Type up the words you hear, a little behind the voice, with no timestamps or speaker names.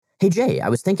Hey Jay, I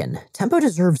was thinking, Tempo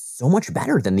deserves so much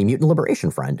better than the Mutant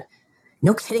Liberation Front.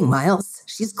 No kidding, Miles.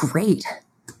 She's great.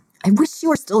 I wish she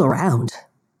were still around.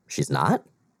 She's not?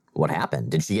 What happened?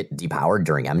 Did she get depowered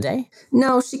during M-Day?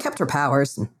 No, she kept her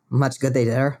powers. Much good they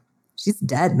did her. She's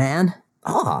dead, man.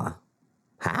 Ah.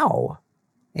 How?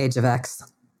 Age of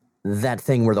X. That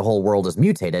thing where the whole world is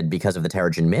mutated because of the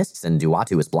Terrigen Mists and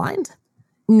Duatu is blind?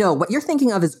 No, what you're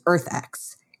thinking of is Earth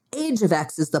X. Age of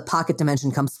X is the pocket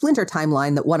dimension come splinter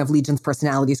timeline that one of Legion's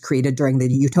personalities created during the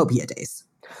Utopia days.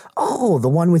 Oh, the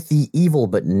one with the evil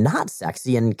but not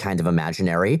sexy and kind of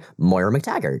imaginary Moira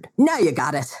McTaggart. Now you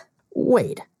got it.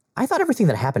 Wait, I thought everything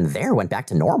that happened there went back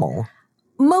to normal.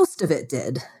 Most of it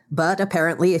did, but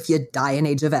apparently if you die in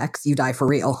Age of X, you die for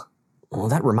real. Well,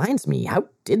 that reminds me, how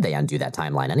did they undo that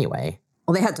timeline anyway?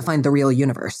 Well, they had to find the real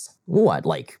universe. What,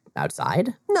 like,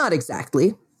 outside? Not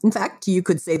exactly. In fact, you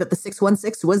could say that the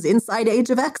 616 was inside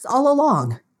Age of X all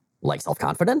along. Like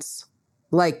self-confidence?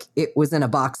 Like it was in a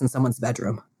box in someone's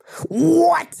bedroom.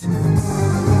 What?!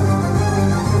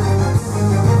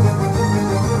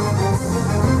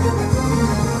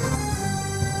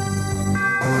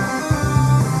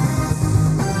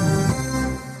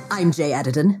 I'm Jay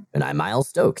Edidin. And I'm Miles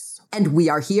Stokes. And we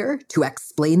are here to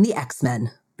explain the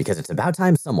X-Men. Because it's about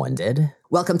time someone did.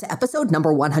 Welcome to episode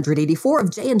number 184 of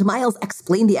Jay and Miles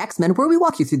Explain the X-Men, where we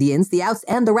walk you through the ins, the outs,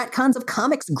 and the retcons of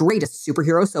comics' greatest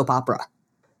superhero soap opera.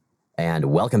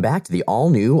 And welcome back to the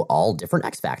all-new, all-different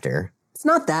X-Factor. It's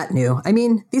not that new. I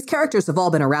mean, these characters have all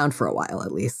been around for a while,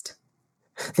 at least.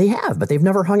 They have, but they've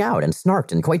never hung out and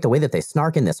snarked in quite the way that they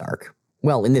snark in this arc.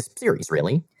 Well, in this series,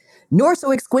 really. Nor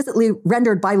so exquisitely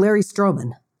rendered by Larry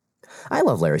Stroman. I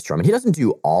love Larry Stroman. He doesn't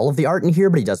do all of the art in here,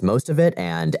 but he does most of it,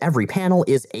 and every panel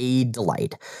is a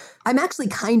delight. I'm actually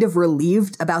kind of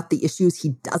relieved about the issues he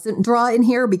doesn't draw in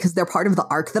here because they're part of the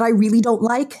arc that I really don't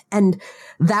like, and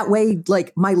that way,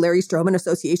 like, my Larry Stroman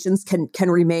associations can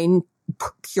remain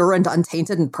pure and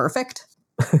untainted and perfect.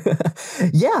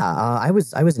 I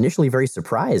was initially very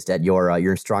surprised at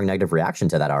your strong negative reaction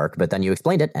to that arc, but then you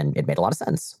explained it, and it made a lot of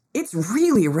sense. It's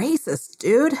really racist,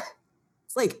 dude.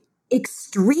 It's like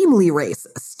extremely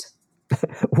racist.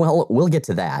 Well, we'll get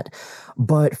to that.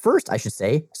 But first, I should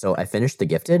say, so I finished The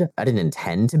Gifted. I didn't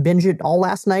intend to binge it all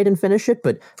last night and finish it,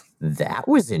 but that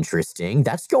was interesting.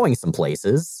 That's going some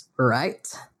places. Right.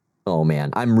 Oh man,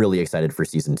 I'm really excited for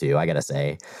season 2, I gotta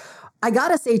say. I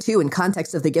gotta say, too, in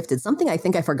context of The Gifted, something I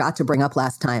think I forgot to bring up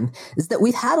last time is that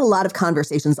we've had a lot of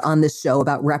conversations on this show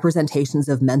about representations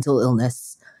of mental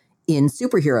illness in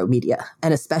superhero media,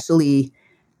 and especially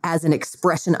as an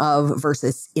expression of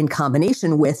versus in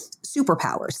combination with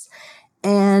superpowers.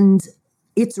 And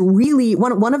it's really,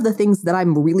 one of the things that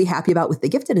I'm really happy about with The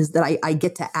Gifted is that I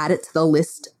get to add it to the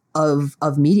list of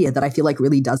media that I feel like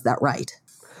really does that right.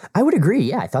 I would agree,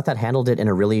 yeah. I thought that handled it in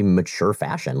a really mature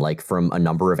fashion, like from a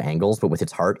number of angles, but with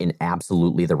its heart in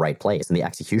absolutely the right place, and the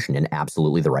execution in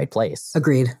absolutely the right place.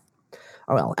 Agreed.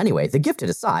 Well, anyway, The Gifted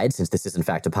aside, since this is in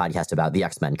fact a podcast about the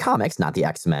X-Men comics, not the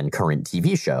X-Men current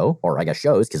TV show, or I guess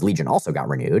shows, because Legion also got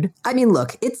renewed. I mean,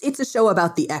 look, it's a show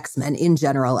about the X-Men in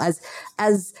general,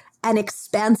 as an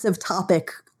expansive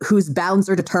topic whose bounds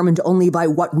are determined only by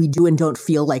what we do and don't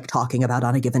feel like talking about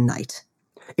on a given night.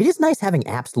 It is nice having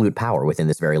absolute power within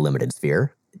this very limited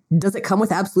sphere. Does it come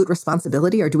with absolute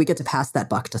responsibility, or do we get to pass that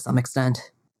buck to some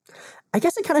extent? I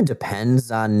guess it kind of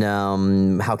depends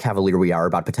on how cavalier we are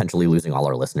about potentially losing all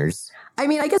our listeners. I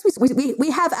mean, I guess we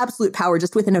have absolute power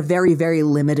just within a very, very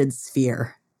limited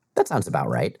sphere. That sounds about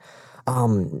right.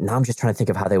 Now I'm just trying to think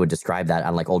of how they would describe that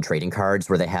on like old trading cards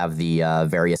where they have the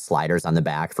various sliders on the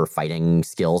back for fighting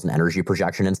skills and energy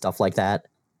projection and stuff like that.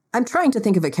 I'm trying to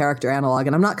think of a character analog,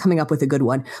 and I'm not coming up with a good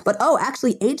one. But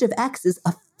actually, Age of X is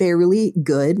a fairly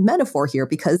good metaphor here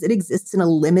because it exists in a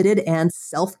limited and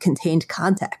self-contained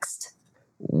context.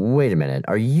 Wait a minute.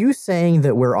 Are you saying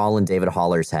that we're all in David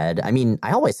Haller's head? I mean,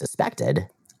 I always suspected.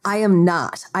 I am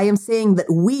not. I am saying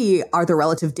that we are the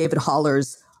relative David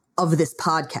Hallers of this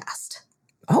podcast.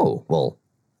 Oh, well,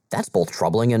 that's both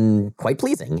troubling and quite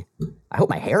pleasing. I hope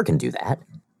my hair can do that.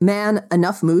 Man,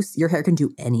 enough moose, your hair can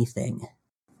do anything.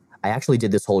 I actually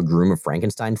did this whole Groom of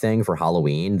Frankenstein thing for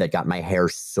Halloween that got my hair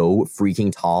so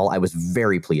freaking tall. I was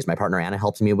very pleased. My partner Anna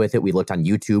helped me with it. We looked on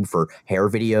YouTube for hair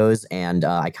videos, and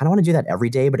I kind of want to do that every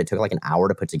day, but it took like an hour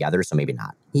to put together, so maybe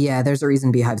not. Yeah, there's a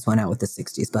reason beehives went out with the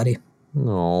 60s, buddy.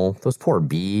 No, those poor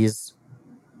bees.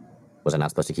 Was I not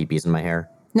supposed to keep bees in my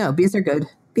hair? No, bees are good.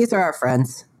 Bees are our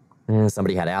friends.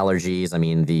 Somebody had allergies. I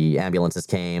mean, the ambulances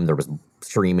came. There was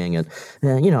screaming, and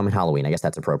I'm in Halloween. I guess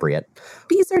that's appropriate.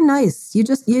 Bees are nice. You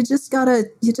just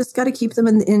gotta keep them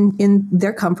in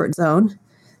their comfort zone,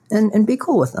 and be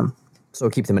cool with them. So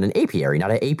keep them in an apiary,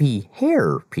 not an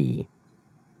apiary.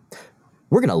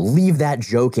 We're going to leave that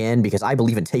joke in because I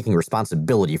believe in taking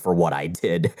responsibility for what I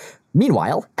did.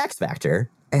 Meanwhile, X Factor.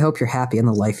 I hope you're happy in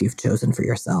the life you've chosen for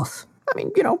yourself. I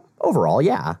mean, overall,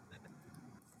 yeah.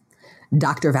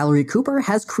 Dr. Valerie Cooper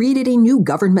has created a new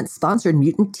government-sponsored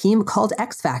mutant team called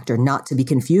X Factor, not to be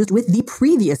confused with the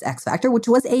previous X Factor, which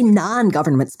was a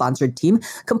non-government-sponsored team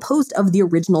composed of the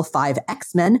original 5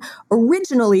 X-Men,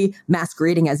 originally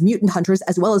masquerading as mutant hunters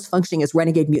as well as functioning as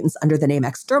renegade mutants under the name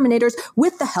Exterminators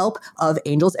with the help of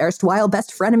Angel's erstwhile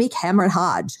best frenemy Cameron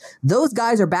Hodge. Those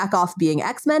guys are back off being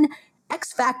X-Men.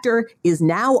 X Factor is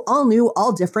now all new,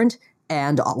 all different,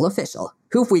 and all official.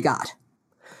 Who've we got?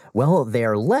 Well,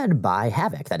 they're led by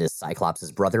Havoc, that is Cyclops'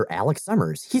 brother, Alex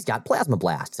Summers. He's got plasma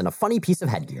blasts and a funny piece of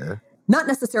headgear. Not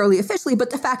necessarily officially, but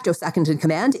de facto second in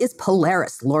command is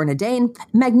Polaris, Lorna Dane,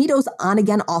 Magneto's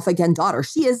on-again, off-again daughter.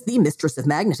 She is the mistress of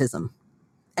magnetism.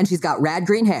 And she's got rad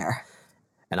green hair.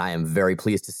 And I am very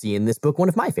pleased to see in this book one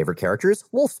of my favorite characters,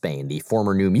 Wolfsbane, the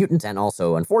former New Mutant and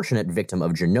also unfortunate victim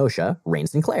of Genosha, Rain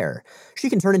Sinclair. She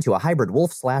can turn into a hybrid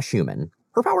wolf/human.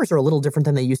 Her powers are a little different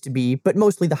than they used to be, but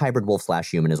mostly the hybrid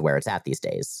wolf/human is where it's at these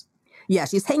days. Yeah,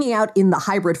 she's hanging out in the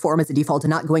hybrid form as a default and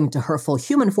not going into her full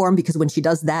human form because when she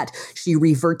does that, she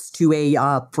reverts to a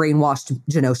brainwashed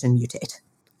Genoshan mutate.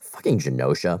 Fucking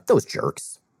Genosha. Those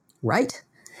jerks. Right?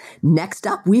 Next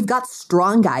up, we've got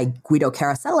Strong Guy, Guido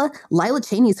Carosella, Lila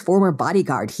Cheney's former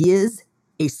bodyguard. He is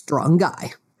a strong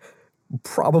guy.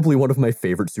 Probably one of my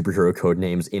favorite superhero code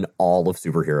names in all of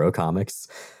superhero comics.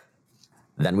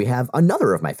 Then we have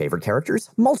another of my favorite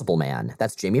characters, Multiple Man.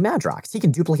 That's Jamie Madrox. He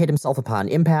can duplicate himself upon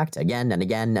impact again and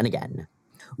again and again.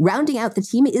 Rounding out the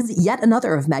team is yet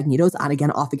another of Magneto's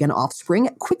on-again, off-again offspring,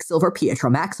 Quicksilver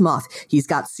Pietro Maximoff. He's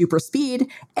got super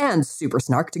speed and super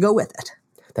snark to go with it.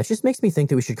 That just makes me think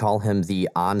that we should call him the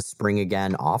on-spring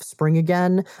again, off-spring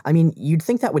again. I mean, you'd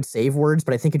think that would save words,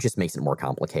 but I think it just makes it more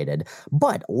complicated.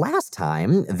 But last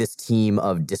time, this team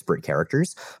of disparate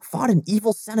characters fought an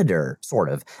evil senator, sort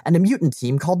of, and a mutant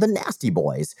team called the Nasty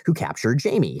Boys, who captured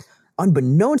Jamie.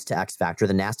 Unbeknownst to X Factor,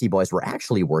 the Nasty Boys were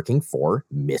actually working for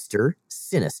Mr.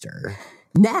 Sinister.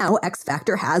 Now, X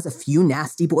Factor has a few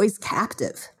Nasty Boys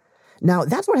captive. Now,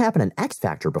 that's what happened in X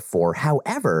Factor before.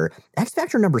 However, X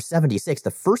Factor number 76,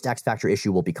 the first X Factor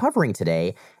issue we'll be covering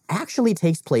today, actually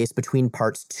takes place between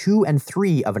parts 2 and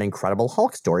 3 of an Incredible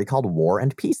Hulk story called War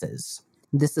and Pieces.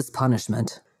 This is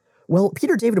punishment. Well,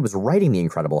 Peter David was writing The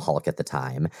Incredible Hulk at the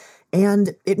time,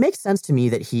 and it makes sense to me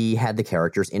that he had the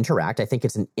characters interact. I think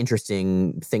it's an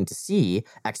interesting thing to see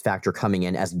X Factor coming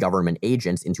in as government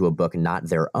agents into a book not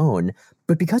their own,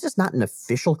 but because it's not an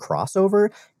official crossover,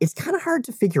 it's kind of hard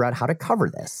to figure out how to cover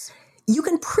this. You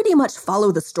can pretty much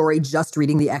follow the story just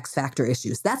reading the X Factor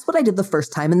issues. That's what I did the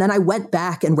first time, and then I went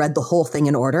back and read the whole thing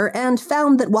in order and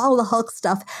found that while the Hulk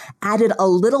stuff added a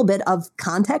little bit of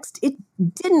context, it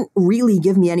didn't really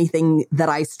give me anything that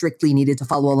I strictly needed to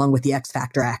follow along with the X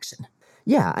Factor action.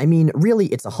 Yeah, I mean, really,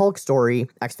 it's a Hulk story,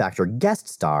 X Factor guest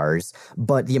stars,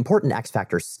 but the important X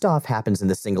Factor stuff happens in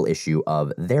the single issue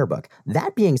of their book.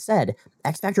 That being said,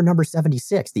 X Factor number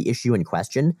 76, the issue in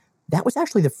question, that was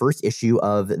actually the first issue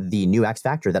of the new X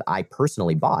Factor that I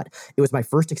personally bought. It was my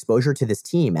first exposure to this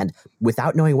team, and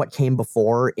without knowing what came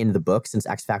before in the book since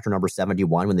X Factor number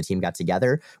 71 when the team got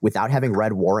together, without having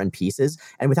read War and Pieces,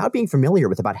 and without being familiar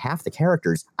with about half the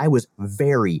characters, I was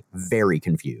very, very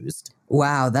confused.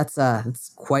 Wow, that's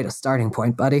quite a starting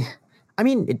point, buddy. I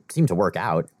mean, it seemed to work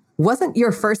out. Wasn't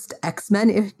your first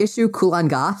X-Men issue Kulan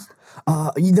Goth?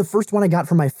 The first one I got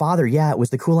from my father, yeah, it was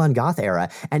the Kulan Goth era,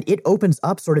 and it opens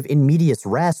up sort of in medias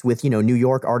res with, New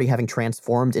York already having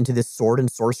transformed into this sword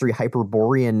and sorcery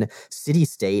Hyperborean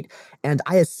city-state, and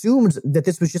I assumed that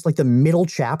this was just like the middle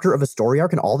chapter of a story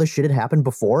arc and all this shit had happened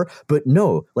before, but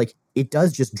no, it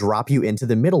does just drop you into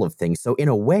the middle of things, so in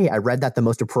a way, I read that the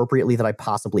most appropriately that I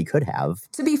possibly could have.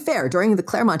 To be fair, during the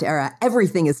Claremont era,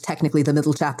 everything is technically the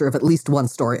middle chapter of at least one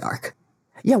story arc.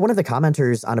 Yeah, one of the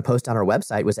commenters on a post on our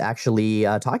website was actually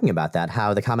talking about that,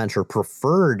 how the commenter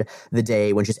preferred the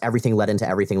day when just everything led into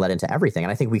everything.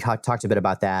 And I think we talked a bit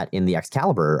about that in the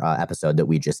Excalibur episode that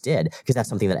we just did, because that's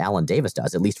something that Alan Davis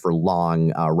does, at least for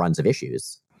long runs of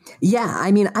issues. Yeah,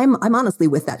 I mean, I'm honestly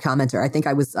with that commenter. I think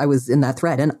I was in that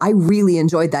thread, and I really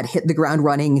enjoyed that hit the ground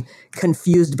running,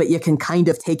 confused, but you can kind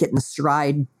of take it in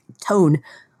stride tone.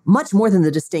 Much more than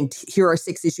the distinct, here are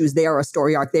 6 issues, they are a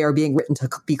story arc, they are being written to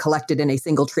be collected in a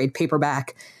single trade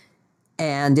paperback,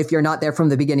 and if you're not there from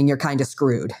the beginning, you're kind of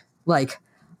screwed.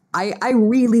 I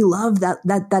really love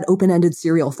that open-ended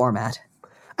serial format.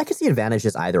 I could see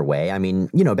advantages either way. I mean,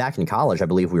 back in college, I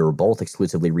believe we were both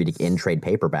exclusively reading in trade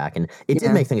paperback, and it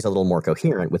did make things a little more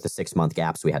coherent with the 6-month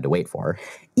gaps we had to wait for.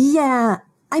 Yeah.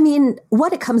 I mean,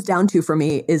 what it comes down to for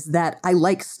me is that I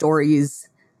like stories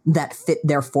that fit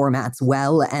their formats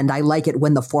well, and I like it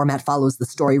when the format follows the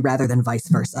story rather than vice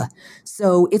versa.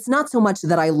 So it's not so much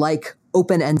that I like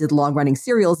open-ended, long-running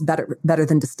serials better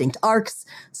than distinct arcs,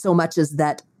 so much as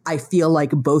that I feel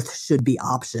like both should be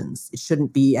options. It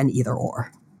shouldn't be an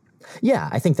either-or. Yeah,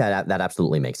 I think that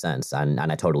absolutely makes sense, and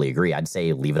I totally agree. I'd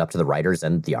say leave it up to the writers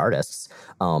and the artists,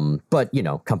 but,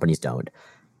 companies don't.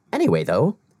 Anyway,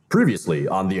 though, previously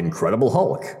on The Incredible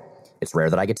Hulk. It's rare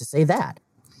that I get to say that.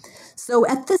 So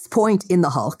at this point in the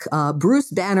Hulk,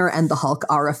 Bruce Banner and the Hulk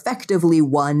are effectively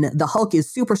one. The Hulk is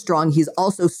super strong. He's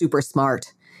also super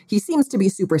smart. He seems to be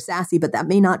super sassy, but that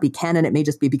may not be canon. It may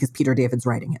just be because Peter David's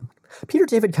writing him. Peter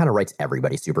David kind of writes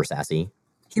everybody super sassy.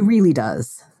 He really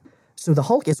does. So the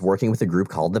Hulk is working with a group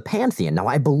called the Pantheon. Now,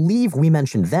 I believe we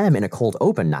mentioned them in a cold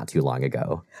open not too long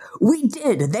ago. We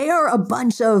did. They are a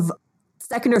bunch of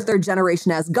second or third generation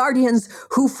Asgardians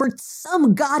who, for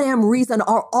some goddamn reason,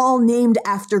 are all named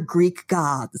after Greek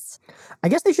gods. I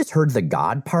guess they just heard the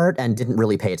god part and didn't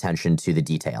really pay attention to the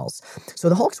details. So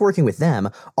the Hulk's working with them.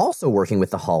 Also working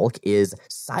with the Hulk is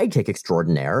sidekick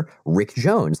extraordinaire Rick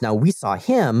Jones. Now, we saw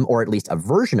him, or at least a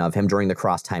version of him, during the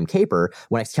Cross-Time Caper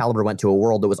when Excalibur went to a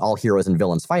world that was all heroes and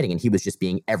villains fighting, and he was just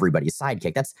being everybody's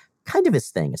sidekick. That's kind of his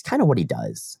thing. It's kind of what he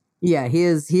does. Yeah, he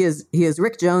is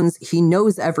Rick Jones. He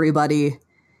knows everybody.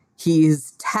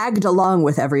 He's tagged along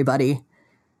with everybody.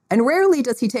 And rarely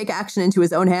does he take action into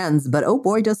his own hands, but oh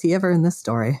boy, does he ever in this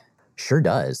story. Sure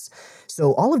does.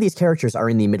 So all of these characters are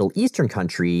in the Middle Eastern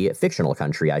country, fictional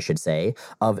country, I should say,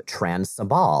 of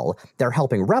Trans-Sabal. They're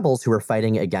helping rebels who are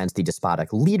fighting against the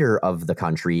despotic leader of the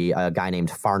country, a guy named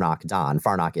Farnok Don.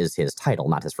 Farnok is his title,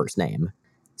 not his first name.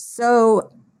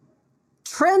 So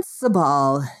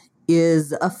Trans-Sabal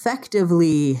is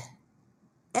effectively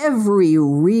every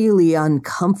really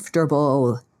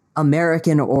uncomfortable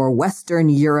American or Western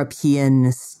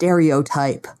European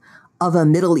stereotype of a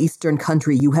Middle Eastern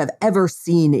country you have ever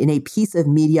seen in a piece of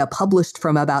media published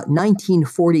from about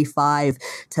 1945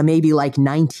 to maybe like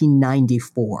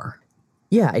 1994.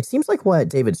 Yeah, it seems like what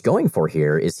David's going for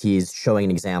here is he's showing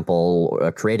an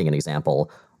example, creating an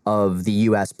example of the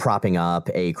U.S. propping up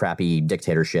a crappy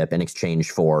dictatorship in exchange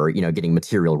for, getting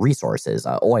material resources,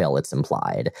 oil, it's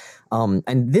implied.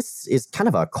 And this is kind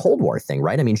of a Cold War thing,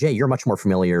 right? I mean, Jay, you're much more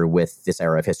familiar with this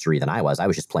era of history than I was. I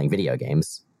was just playing video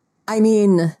games. I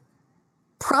mean,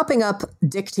 propping up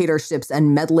dictatorships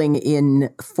and meddling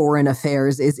in foreign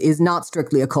affairs is not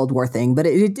strictly a Cold War thing, but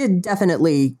it did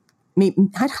definitely...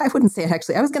 I wouldn't say it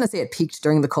actually. I was going to say it peaked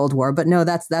during the Cold War, but no,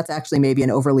 that's actually maybe an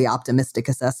overly optimistic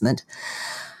assessment.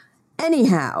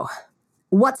 Anyhow,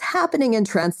 what's happening in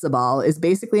Trans-Sabal is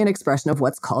basically an expression of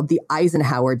what's called the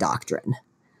Eisenhower Doctrine,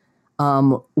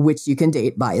 which you can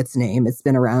date by its name. It's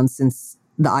been around since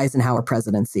the Eisenhower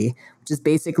presidency, which is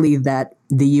basically that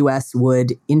the U.S.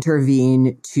 would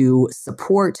intervene to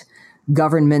support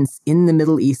governments in the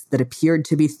Middle East that appeared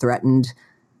to be threatened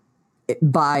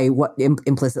by what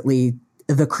implicitly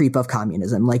the creep of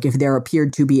communism. Like if there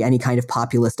appeared to be any kind of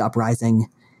populist uprising,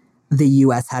 the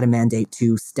U.S. had a mandate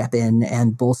to step in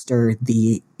and bolster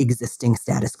the existing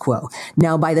status quo.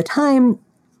 Now, by the time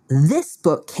this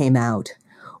book came out,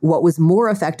 what was more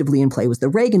effectively in play was the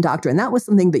Reagan Doctrine. That was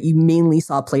something that you mainly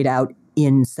saw played out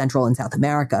in Central and South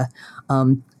America,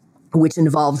 which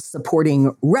involved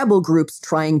supporting rebel groups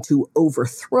trying to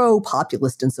overthrow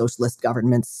populist and socialist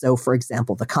governments. So, for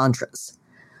example, the Contras.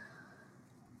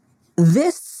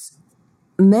 This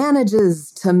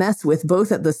manages to mess with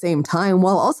both at the same time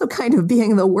while also kind of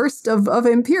being the worst of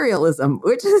imperialism,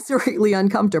 which is really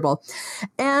uncomfortable.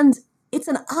 And it's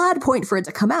an odd point for it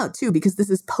to come out, too, because this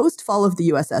is post-fall of the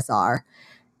USSR.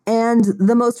 And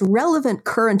the most relevant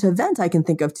current event I can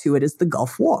think of to it is the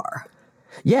Gulf War.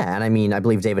 Yeah, and I mean, I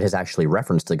believe David has actually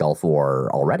referenced the Gulf War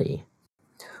already.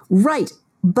 Right,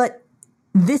 but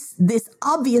this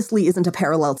obviously isn't a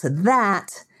parallel to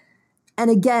that.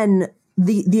 And again,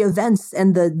 the events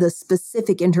and the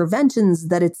specific interventions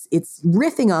that it's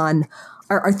riffing on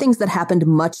are things that happened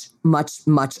much, much,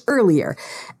 much earlier.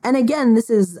 And again,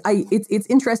 it's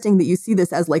interesting that you see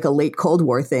this as like a late Cold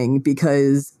War thing,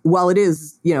 because while it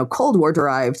is, Cold War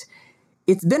derived,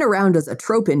 it's been around as a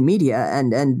trope in media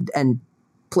and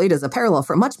played as a parallel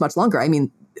for much, much longer. I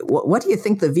mean, what do you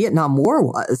think the Vietnam War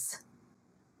was?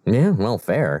 Yeah, well,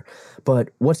 fair. But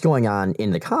what's going on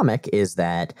in the comic is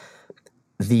that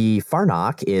The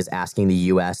Farnock is asking the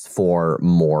US for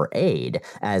more aid,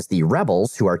 as the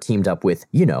rebels, who are teamed up with,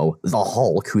 the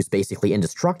Hulk, who's basically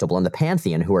indestructible, and the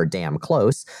Pantheon, who are damn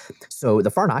close. So the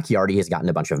Farnock, he already has gotten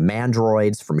a bunch of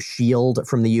mandroids from S.H.I.E.L.D.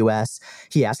 from the US.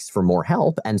 He asks for more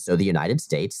help, and so the United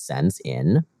States sends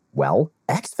in,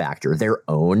 X-Factor, their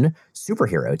own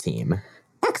superhero team.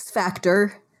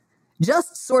 X-Factor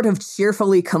just sort of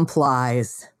cheerfully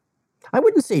complies. I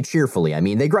wouldn't say cheerfully. I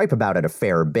mean, they gripe about it a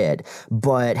fair bit,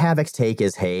 but Havoc's take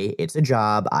is, hey, it's a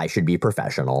job. I should be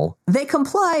professional. They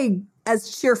comply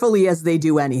as cheerfully as they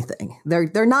do anything.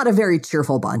 They're not a very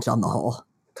cheerful bunch on the whole.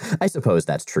 I suppose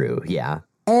that's true, yeah.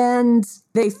 And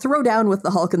they throw down with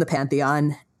the Hulk and the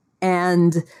Pantheon,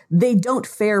 and they don't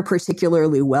fare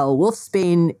particularly well.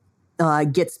 Wolfsbane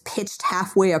gets pitched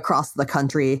halfway across the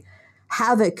country.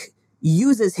 Havoc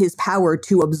uses his power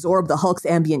to absorb the Hulk's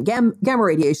ambient gamma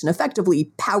radiation,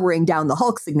 effectively powering down the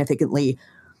Hulk significantly.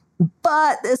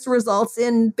 But this results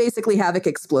in basically Havoc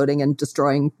exploding and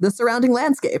destroying the surrounding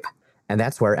landscape. And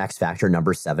that's where X-Factor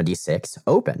number 76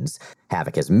 opens.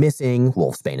 Havoc is missing,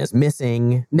 Wolfsbane is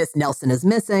missing. Miss Nelson is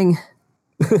missing.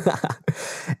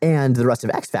 And the rest of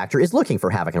X-Factor is looking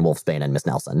for Havoc and Wolfsbane and Miss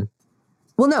Nelson.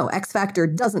 Well, no, X-Factor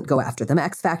doesn't go after them.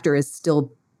 X-Factor is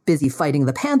still busy fighting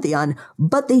the Pantheon,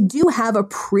 but they do have a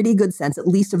pretty good sense, at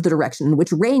least of the direction in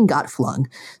which Rain got flung.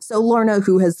 So Lorna,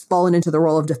 who has fallen into the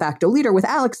role of de facto leader with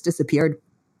Alex disappeared,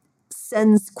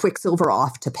 sends Quicksilver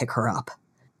off to pick her up.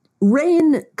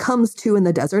 Rain comes to in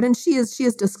the desert, and she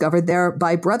is discovered there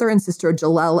by brother and sister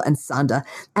Jalel and Sanda.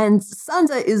 And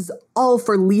Sanda is all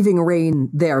for leaving Rain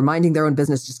there, minding their own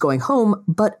business, just going home,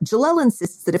 but Jalel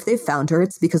insists that if they found her,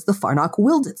 it's because the Farnock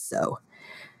willed it so.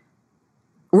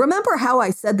 Remember how I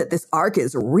said that this arc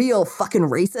is real fucking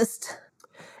racist?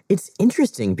 It's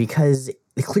interesting because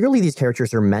clearly these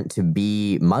characters are meant to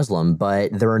be Muslim,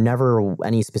 but there are never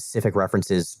any specific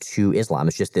references to Islam.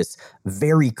 It's just this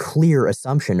very clear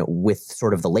assumption with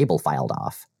sort of the label filed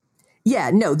off.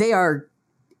 Yeah, no, they are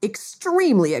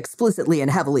extremely explicitly and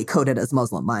heavily coded as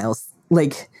Muslim, Miles.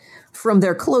 Like, from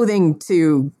their clothing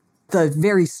to the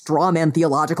very strawman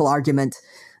theological argument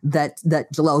that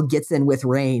Jalel gets in with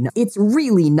Rain. It's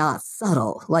really not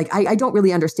subtle. Like, I don't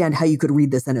really understand how you could read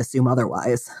this and assume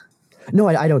otherwise. No,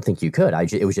 I don't think you could.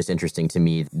 It was just interesting to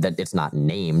me that it's not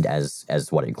named as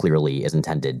what it clearly is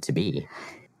intended to be.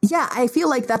 Yeah, I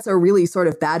feel like that's a really sort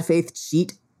of bad faith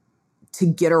cheat to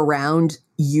get around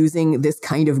using this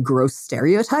kind of gross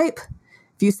stereotype.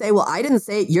 If you say, well, I didn't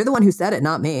say it, you're the one who said it,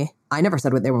 not me. I never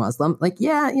said what they were Muslim. Like,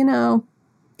 yeah,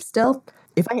 still.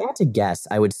 If I had to guess,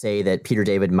 I would say that Peter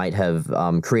David might have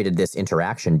created this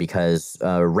interaction because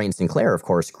Rain Sinclair, of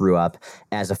course, grew up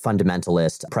as a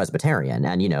fundamentalist Presbyterian,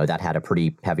 and, that had a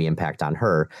pretty heavy impact on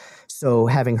her. So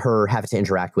having her have to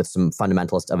interact with some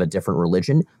fundamentalists of a different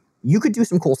religion, you could do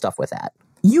some cool stuff with that.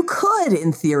 You could,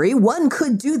 in theory. One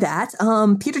could do that.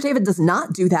 Peter David does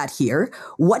not do that here.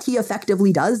 What he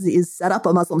effectively does is set up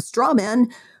a Muslim strawman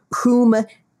whom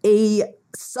a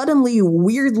suddenly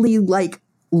weirdly,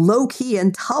 low-key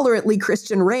and tolerantly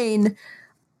Christian Rain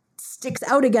sticks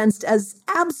out against as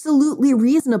absolutely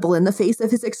reasonable in the face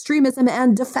of his extremism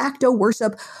and de facto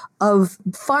worship of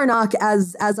Farnock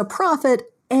as a prophet.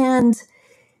 And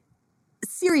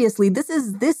seriously,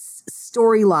 this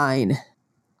storyline.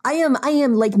 I am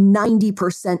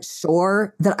 90%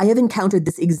 sure that I have encountered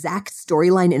this exact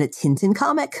storyline in a Tintin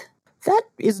comic. That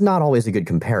is not always a good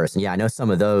comparison. Yeah, I know some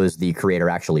of those the creator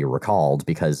actually recalled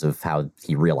because of how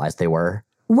he realized they were.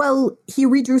 Well, he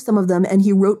redrew some of them, and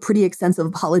he wrote pretty extensive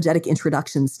apologetic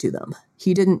introductions to them.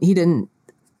 He didn't,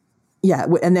 yeah,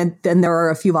 and then there are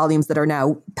a few volumes that are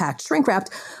now packed shrink-wrapped,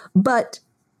 but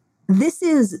this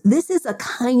is a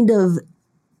kind of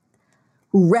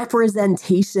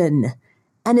representation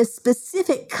and a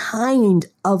specific kind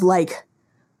of,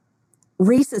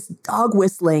 racist dog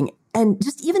whistling, and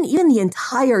just even the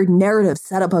entire narrative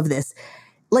setup of this.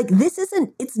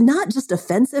 It's not just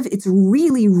offensive, it's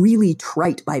really, really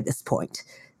trite by this point.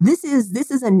 This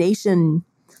is a nation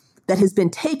that has been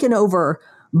taken over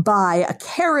by a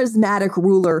charismatic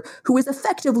ruler who is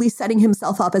effectively setting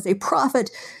himself up as a prophet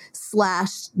 /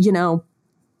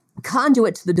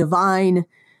 conduit to the divine,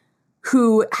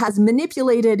 who has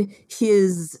manipulated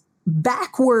his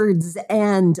backwards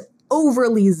and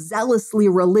overly zealously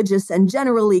religious and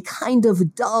generally kind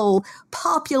of dull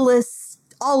populace,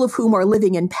 all of whom are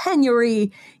living in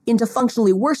penury, into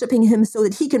functionally worshiping him so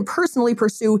that he can personally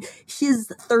pursue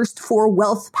his thirst for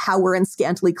wealth, power, and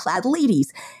scantily clad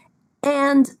ladies.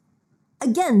 And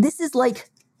again, this is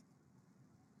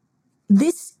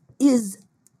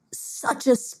such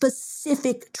a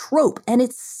specific trope, and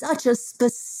it's such a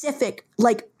specific,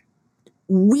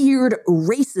 weird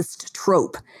racist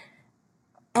trope.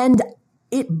 And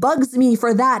it bugs me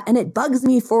for that, and it bugs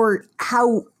me for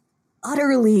how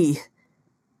utterly...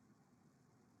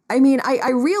 I mean,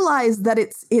 I realize that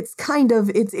it's kind of,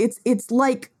 it's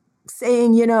like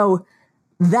saying, you know,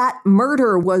 that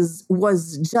murder was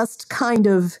just kind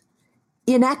of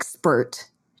inexpert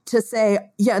to say,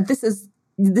 yeah, this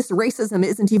racism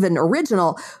isn't even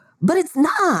original, but it's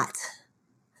not.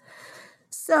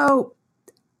 So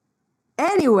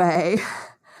anyway,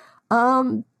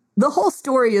 the whole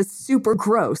story is super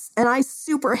gross and I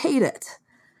super hate it.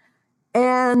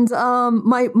 And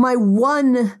my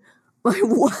one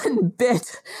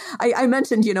bit, I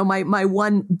mentioned, you know, my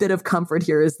one bit of comfort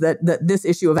here is that this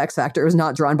issue of X Factor is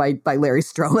not drawn by Larry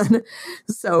Stroman.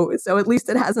 So at least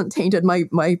it hasn't tainted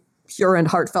my pure and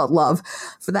heartfelt love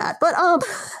for that. But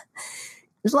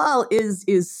Jalal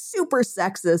is super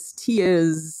sexist. He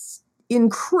is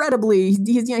incredibly,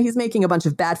 he's making a bunch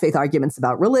of bad faith arguments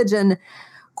about religion.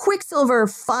 Quicksilver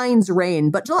finds Rain,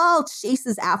 but Jalal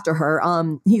chases after her.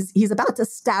 He's about to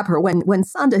stab her when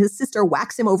Sanda, his sister,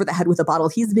 whacks him over the head with a bottle.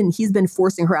 He's been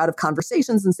forcing her out of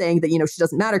conversations and saying that, you know, she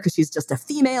doesn't matter because she's just a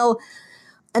female.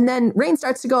 And then Rain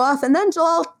starts to go off, and then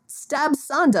Jalal stabs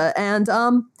Sanda and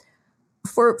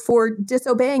for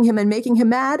disobeying him and making him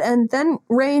mad. And then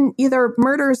Rain either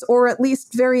murders or at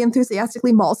least very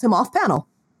enthusiastically mauls him off panel.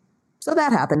 So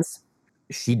that happens.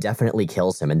 She definitely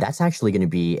kills him, and that's actually going to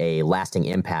be a lasting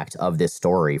impact of this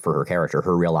story for her character,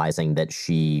 her realizing that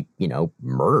she, you know,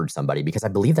 murdered somebody, because I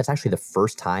believe that's actually the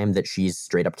first time that she's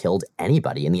straight up killed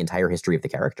anybody in the entire history of the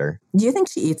character. Do you think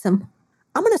she eats him?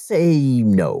 I'm going to say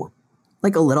no.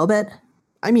 Like a little bit?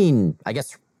 I mean, I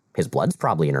guess his blood's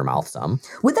probably in her mouth some.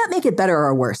 Would that make it better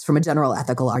or worse from a general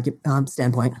ethical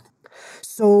standpoint?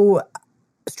 So...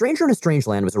 Stranger in a Strange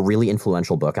Land was a really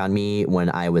influential book on me when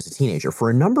I was a teenager for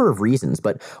a number of reasons,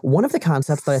 but one of the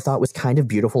concepts that I thought was kind of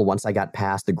beautiful once I got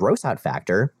past the gross out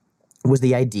factor was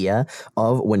the idea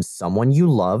of when someone you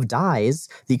love dies,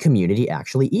 the community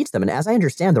actually eats them. And as I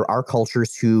understand, there are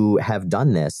cultures who have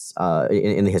done this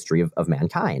in the history of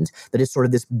mankind, that is sort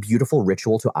of this beautiful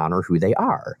ritual to honor who they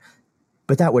are.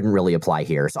 But that wouldn't really apply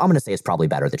here, so I'm going to say it's probably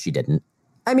better that she didn't.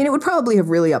 I mean, it would probably have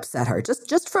really upset her,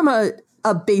 just from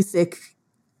a basic...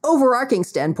 overarching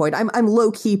standpoint, I'm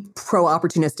low-key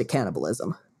pro-opportunistic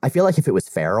cannibalism. I feel like if it was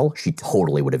Farrell, she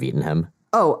totally would have eaten him.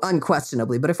 Oh,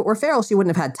 unquestionably. But if it were Farrell, she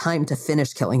wouldn't have had time to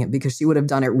finish killing him because she would have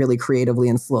done it really creatively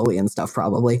and slowly and stuff,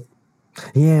 probably.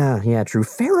 Yeah, true.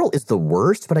 Farrell is the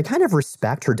worst, but I kind of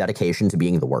respect her dedication to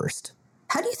being the worst.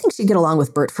 How do you think she'd get along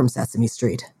with Bert from Sesame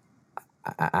Street?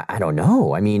 I don't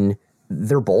know. I mean...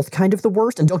 they're both kind of the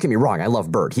worst. And don't get me wrong, I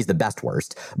love Bert. He's the best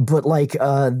worst. But, like,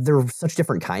 they're such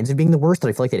different kinds of being the worst that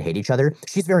I feel like they'd hate each other.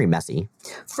 She's very messy.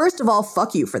 First of all,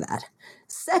 fuck you for that.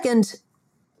 Second,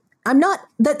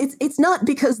 it's not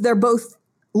because they're both,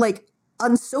 like,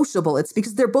 unsociable. It's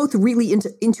because they're both really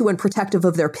into and protective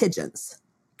of their pigeons.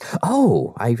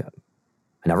 Oh, I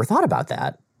never thought about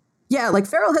that. Yeah, like,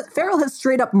 Farrell has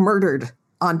straight up murdered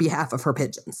on behalf of her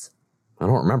pigeons. I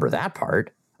don't remember that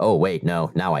part. Oh, wait,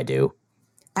 no, now I do.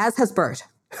 As has Bert.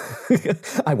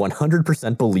 I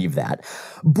 100% believe that.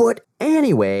 But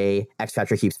anyway, X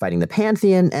Factor keeps fighting the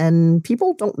Pantheon, and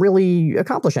people don't really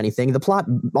accomplish anything. The plot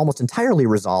almost entirely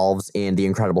resolves in The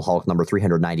Incredible Hulk number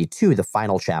 392, the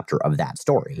final chapter of that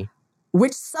story.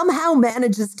 Which somehow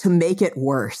manages to make it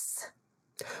worse.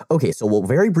 Okay, so we'll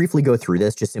very briefly go through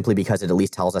this just simply because it at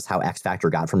least tells us how X Factor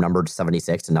got from number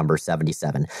 76 to number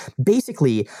 77.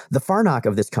 Basically, the Farnock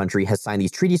of this country has signed these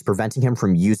treaties preventing him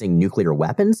from using nuclear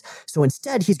weapons, so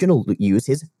instead he's going to use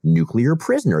his nuclear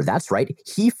prisoner. That's right,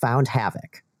 he found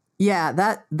Havoc. Yeah,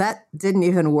 that didn't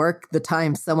even work the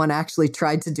time someone actually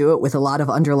tried to do it with a lot of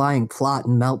underlying plot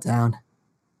and meltdown.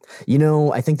 You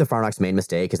know, I think the Farnock's main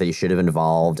mistake is that he should have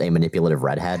involved a manipulative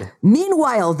redhead.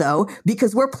 Meanwhile, though,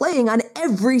 because we're playing on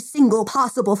every single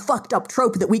possible fucked up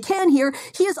trope that we can here,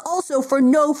 he has also, for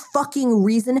no fucking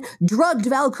reason, drugged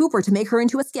Val Cooper to make her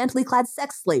into a scantily clad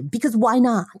sex slave, because why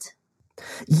not?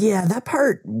 Yeah, that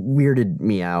part weirded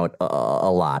me out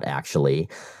a lot, actually.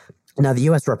 Now, the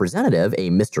U.S. representative, a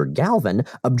Mr. Galvin,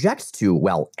 objects to,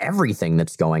 well, everything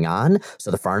that's going on, so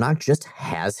the Farnock just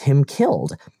has him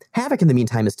killed. Havoc, in the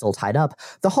meantime, is still tied up.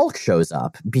 The Hulk shows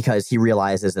up because he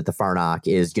realizes that the Farnock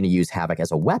is going to use Havoc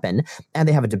as a weapon, and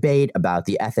they have a debate about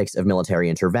the ethics of military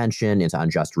intervention into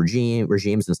unjust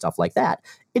regimes and stuff like that.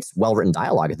 It's well-written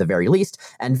dialogue at the very least,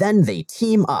 and then they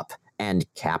team up and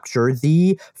capture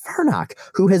the Farnock,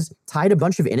 who has tied a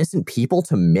bunch of innocent people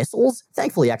to missiles.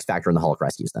 Thankfully, X Factor and the Hulk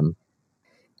rescues them.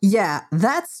 Yeah,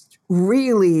 that's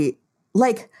really,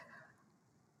 like...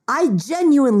 I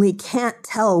genuinely can't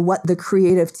tell what the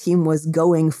creative team was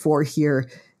going for here,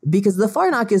 because the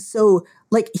Farnock is so,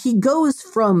 like, he goes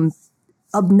from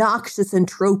obnoxious and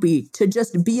tropey to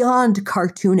just beyond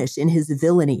cartoonish in his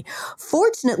villainy.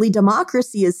 Fortunately,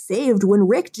 democracy is saved when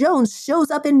Rick Jones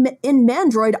shows up in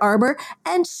Mandroid armor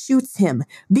and shoots him,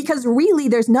 because really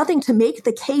there's nothing to make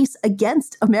the case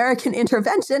against American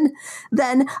intervention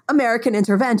than American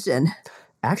intervention.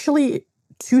 Actually,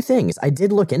 two things. I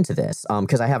did look into this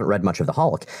because I haven't read much of the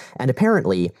Hulk, and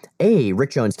apparently, Rick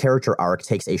Jones' character arc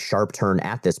takes a sharp turn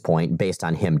at this point based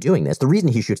on him doing this. The reason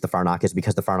he shoots the Farnock is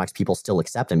because the Farnock's people still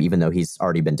accept him, even though he's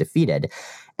already been defeated.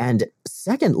 And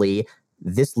secondly,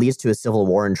 this leads to a civil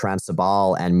war in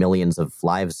Trans-Sabal, and millions of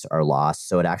lives are lost,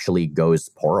 so it actually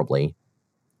goes horribly.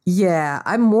 Yeah,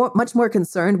 I'm much more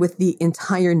concerned with the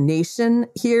entire nation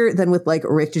here than with, like,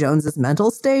 Rick Jones's mental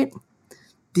state,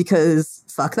 because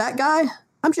fuck that guy.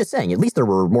 I'm just saying, at least there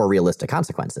were more realistic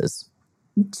consequences.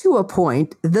 To a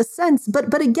point, the sense,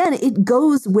 but again, it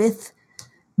goes with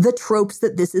the tropes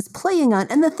that this is playing on.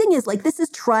 And the thing is, like, this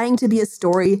is trying to be a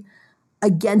story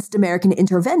against American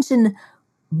intervention,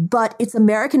 but it's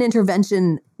American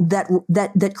intervention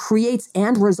that creates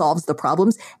and resolves the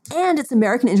problems, and it's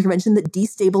American intervention that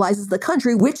destabilizes the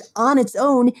country, which on its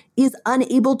own is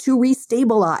unable to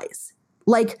restabilize.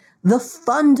 Like, the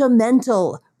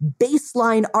fundamental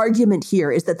baseline argument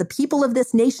here is that the people of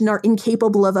this nation are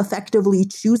incapable of effectively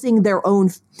choosing their own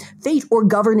fate or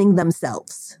governing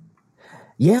themselves.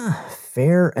 Yeah,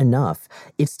 fair enough.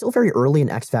 It's still very early in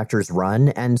X Factor's run,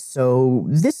 and so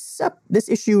this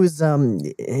issue is,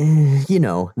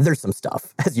 there's some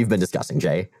stuff, as you've been discussing,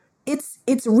 Jay.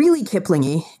 It's really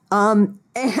Kipling-y,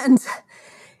 and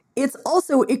it's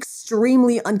also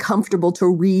extremely uncomfortable to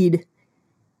read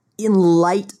in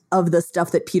light of the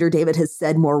stuff that Peter David has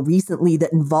said more recently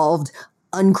that involved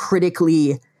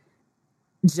uncritically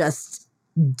just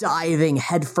diving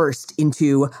headfirst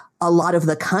into a lot of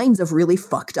the kinds of really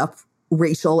fucked up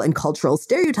racial and cultural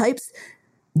stereotypes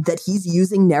that he's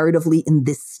using narratively in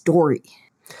this story.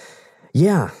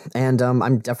 Yeah, and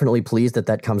I'm definitely pleased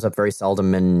that comes up very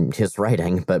seldom in his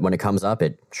writing, but when it comes up,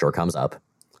 it sure comes up.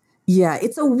 Yeah,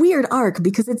 it's a weird arc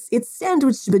because it's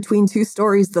sandwiched between two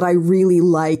stories that I really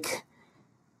like,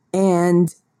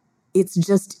 and it's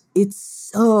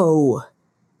so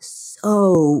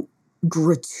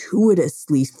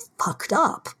gratuitously fucked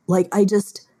up. Like,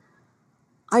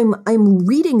 I'm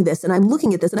reading this and I'm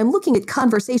looking at this and I'm looking at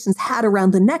conversations had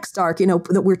around the next arc,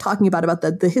 that we're talking about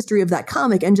the history of that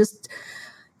comic, and just,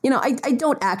 I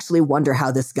don't actually wonder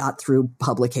how this got through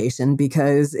publication,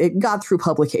 because it got through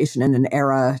publication in an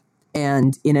era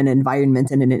and in an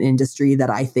environment and in an industry that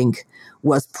I think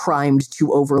was primed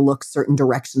to overlook certain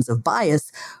directions of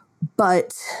bias.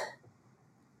 But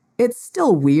it's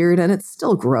still weird, and it's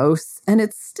still gross, and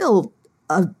it's still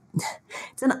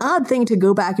it's an odd thing to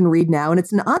go back and read now, and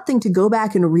it's an odd thing to go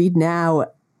back and read now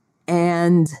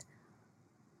and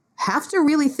have to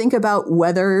really think about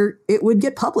whether it would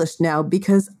get published now,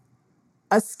 because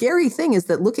a scary thing is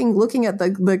that looking at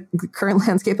the current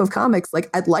landscape of comics, like,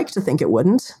 I'd like to think it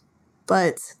wouldn't,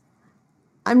 but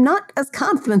I'm not as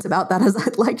confident about that as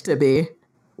I'd like to be.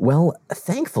 Well,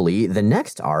 thankfully, the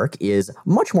next arc is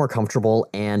much more comfortable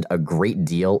and a great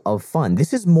deal of fun.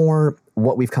 This is more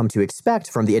what we've come to expect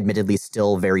from the admittedly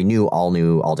still very new,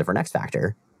 all different X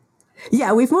Factor.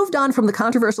 Yeah, we've moved on from the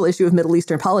controversial issue of Middle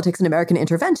Eastern politics and American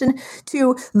intervention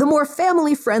to the more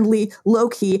family-friendly,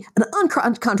 low-key, and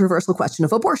uncontroversial question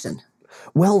of abortion.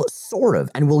 Well, sort of,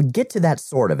 and we'll get to that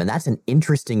sort of, and that's an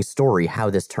interesting story how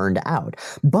this turned out.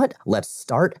 But let's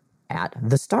start at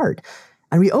the start.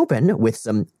 And we open with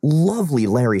some lovely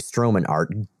Larry Stroman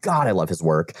art, God, I love his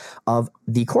work, of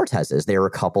the Cortezes. They're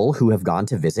a couple who have gone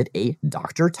to visit a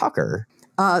Dr. Tucker.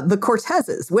 The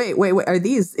Cortezes. Wait. Are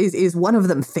these, is one of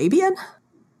them Fabian?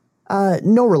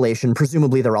 No relation.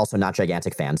 Presumably they're also not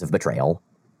gigantic fans of Betrayal.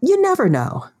 You never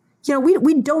know.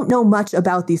 We don't know much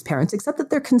about these parents, except that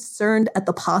they're concerned at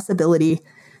the possibility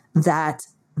that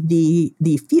the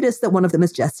fetus that one of them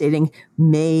is gestating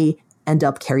may end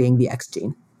up carrying the X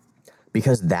gene.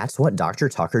 Because that's what Dr.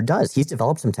 Tucker does. He's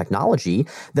developed some technology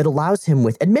that allows him,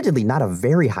 with admittedly not a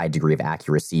very high degree of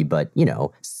accuracy, but,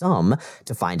 some,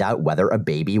 to find out whether a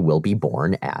baby will be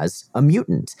born as a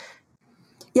mutant.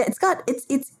 Yeah,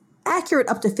 it's accurate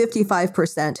up to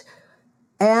 55%.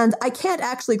 And I can't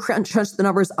actually crunch the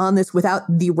numbers on this without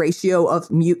the ratio of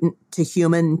mutant to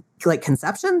human, like,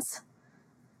 conceptions.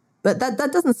 But that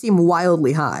doesn't seem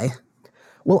wildly high.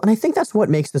 Well, and I think that's what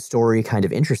makes the story kind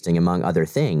of interesting, among other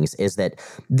things, is that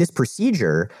this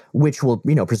procedure, which will,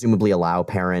 presumably allow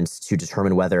parents to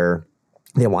determine whether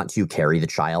they want to carry the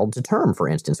child to term, for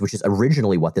instance, which is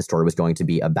originally what this story was going to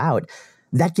be about.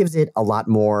 That gives it a lot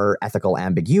more ethical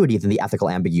ambiguity than the ethical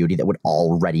ambiguity that would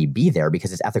already be there,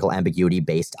 because it's ethical ambiguity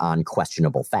based on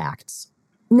questionable facts.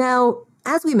 Now,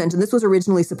 as we mentioned, this was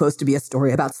originally supposed to be a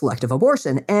story about selective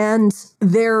abortion, and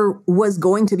there was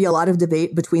going to be a lot of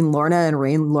debate between Lorna and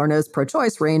Rain. Lorna's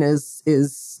pro-choice. Rain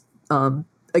is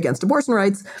against abortion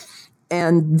rights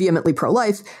and vehemently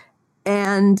pro-life.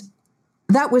 And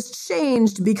that was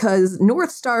changed because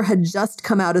North Star had just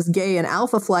come out as gay in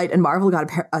Alpha Flight, and Marvel got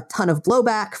a ton of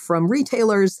blowback from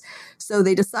retailers. So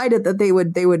they decided that they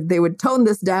would tone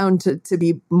this down to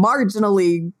be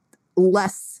marginally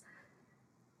less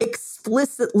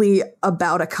explicitly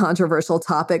about a controversial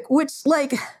topic, which,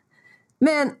 like,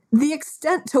 man, the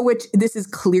extent to which this is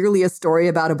clearly a story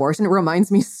about abortion, it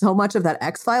reminds me so much of that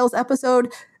X-Files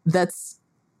episode that's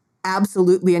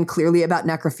absolutely and clearly about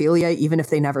necrophilia, even if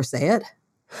they never say it.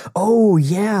 Oh,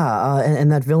 yeah.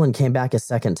 And that villain came back a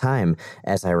second time,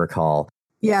 as I recall.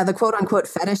 Yeah, the quote-unquote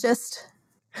fetishist.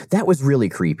 That was really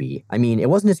creepy. I mean, it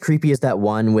wasn't as creepy as that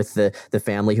one with the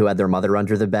family who had their mother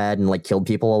under the bed and, like, killed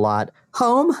people a lot.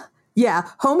 Home? Yeah,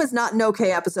 Home is not an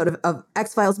okay episode of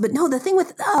X-Files, but no, the thing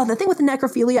with the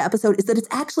necrophilia episode is that it's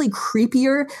actually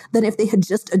creepier than if they had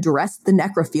just addressed the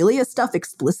necrophilia stuff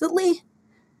explicitly,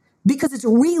 because it's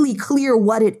really clear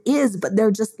what it is, but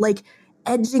they're just, like,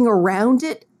 edging around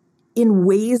it in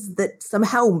ways that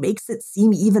somehow makes it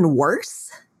seem even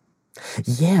worse.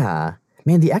 Yeah.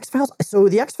 Man, the X-Files... So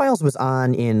the X-Files was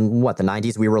on in, the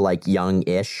 90s? We were, like,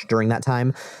 young-ish during that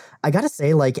time. I gotta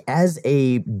say, like, as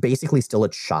a basically still a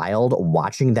child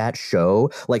watching that show,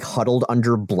 like, huddled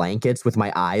under blankets with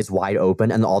my eyes wide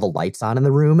open and all the lights on in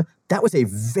the room, that was a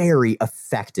very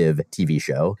effective TV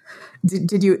show.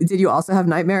 Did you also have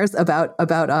nightmares about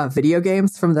video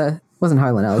games from the... Wasn't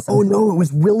Harlan Ellison? Oh, no, it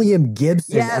was William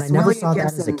Gibson. Yes, and I never William saw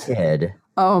Gibson. that as a kid.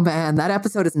 Oh, man, that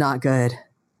episode is not good.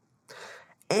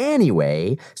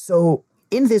 Anyway, so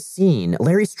in this scene,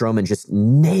 Larry Stroman just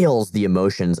nails the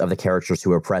emotions of the characters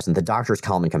who are present. The doctor is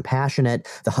calm and compassionate.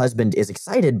 The husband is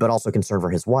excited, but also concerned for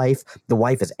his wife. The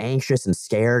wife is anxious and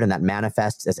scared, and that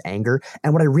manifests as anger.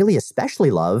 And what I really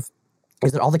especially love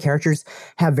is that all the characters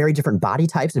have very different body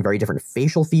types and very different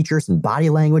facial features and body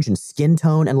language and skin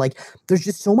tone. And, like, there's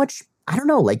just so much, I don't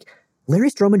know, like, Larry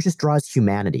Stroman just draws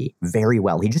humanity very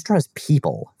well. He just draws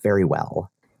people very well.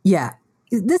 Yeah.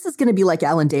 This is going to be like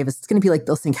Alan Davis. It's going to be like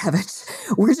Bill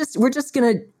Sienkiewicz. We're just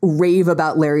going to rave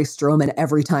about Larry Stroman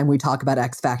every time we talk about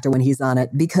X Factor when he's on it,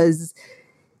 because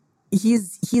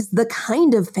he's the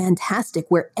kind of fantastic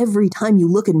where every time you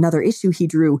look at another issue he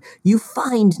drew, you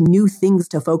find new things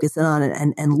to focus in on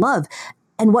and love.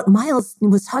 And what Miles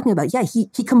was talking about, yeah,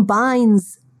 he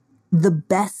combines the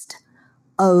best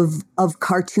of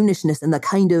cartoonishness and the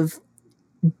kind of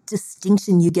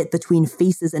distinction you get between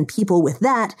faces and people with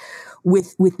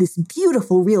this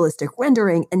beautiful realistic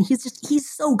rendering. And he's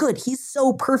so good. He's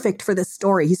so perfect for this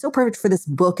story. He's so perfect for this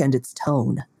book and its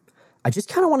tone. I just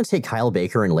kind of want to take Kyle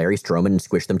Baker and Larry Stroman and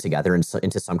squish them together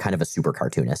into some kind of a super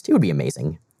cartoonist. It would be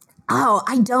amazing. Oh,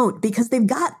 I don't, because they've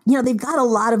got a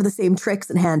lot of the same tricks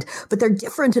in hand, but they're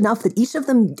different enough that each of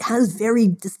them has very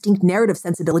distinct narrative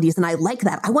sensibilities. And I like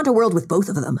that. I want a world with both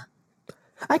of them.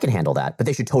 I can handle that, but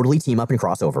they should totally team up and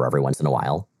cross over every once in a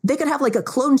while. They could have, like, a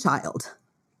clone child.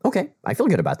 Okay, I feel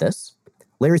good about this.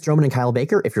 Larry Stroman and Kyle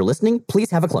Baker, if you're listening, please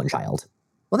have a clone child.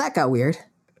 Well, that got weird.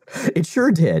 It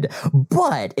sure did.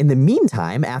 But in the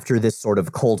meantime, after this sort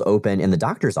of cold open in the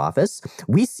doctor's office,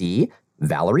 we see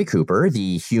Valerie Cooper,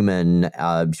 the human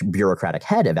bureaucratic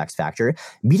head of X Factor,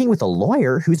 meeting with a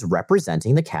lawyer who's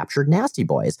representing the captured Nasty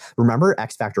Boys. Remember,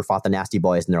 X Factor fought the Nasty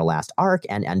Boys in their last arc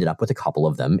and ended up with a couple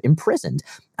of them imprisoned.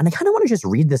 And I kind of want to just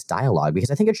read this dialogue because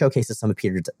I think it showcases some of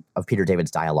Peter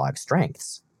David's dialogue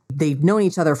strengths. They've known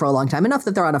each other for a long time, enough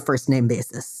that they're on a first name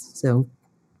basis. So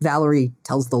Valerie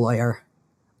tells the lawyer,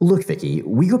 "Look, Vicky,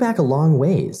 we go back a long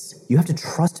ways. You have to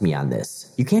trust me on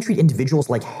this. You can't treat individuals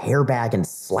like Hairbag and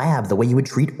Slab the way you would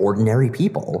treat ordinary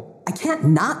people." "I can't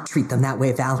not treat them that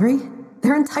way, Valerie.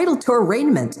 They're entitled to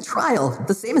arraignment, trial,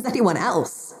 the same as anyone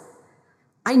else.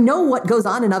 I know what goes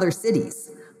on in other cities.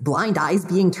 Blind eyes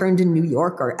being turned in New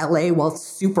York or LA while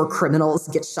super criminals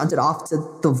get shunted off to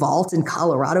the vault in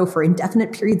Colorado for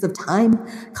indefinite periods of time,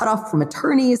 cut off from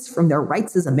attorneys, from their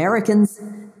rights as Americans.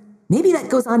 Maybe that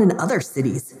goes on in other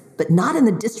cities, but not in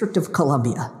the District of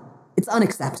Columbia. It's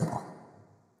unacceptable."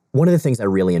 One of the things I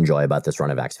really enjoy about this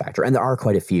run of X Factor, and there are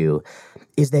quite a few,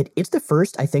 is that it's the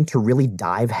first, I think, to really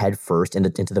dive headfirst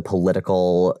into the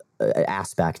political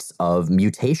aspects of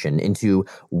mutation, into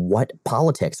what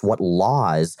politics, what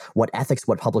laws, what ethics,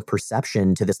 what public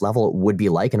perception to this level would be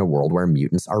like in a world where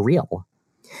mutants are real.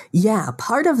 Yeah,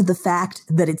 part of the fact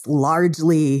that it's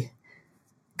largely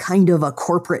kind of a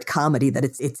corporate comedy, that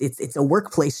it's a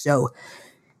workplace show,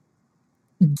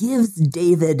 gives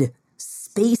David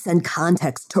space and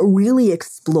context to really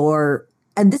explore,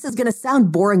 and this is going to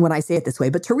sound boring when I say it this way,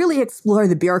 but to really explore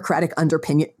the bureaucratic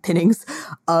underpinnings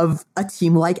of a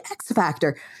team like X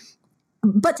Factor,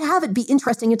 but to have it be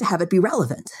interesting and to have it be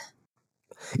relevant.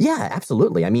 Yeah,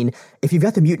 absolutely. I mean, if you've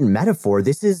got the mutant metaphor,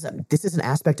 this is an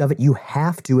aspect of it you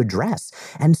have to address.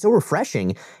 And so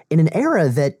refreshing in an era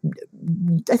that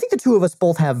I think the two of us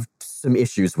both have some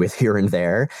issues with here and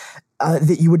there,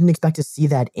 that you wouldn't expect to see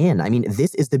that in. I mean,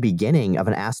 this is the beginning of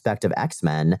an aspect of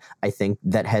X-Men, I think,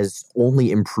 that has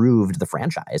only improved the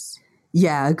franchise.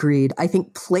 Yeah, agreed. I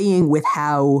think playing with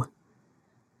how,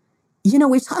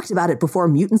 we've talked about it before.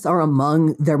 Mutants are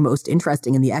among their most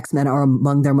interesting, and the X-Men are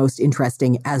among their most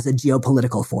interesting as a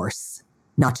geopolitical force,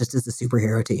 not just as a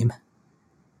superhero team.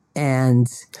 And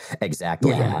exactly,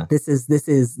 yeah. This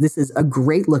is a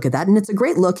great look at that, and it's a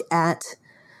great look at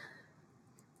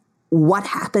what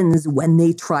happens when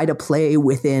they try to play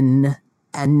within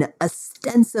an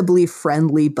ostensibly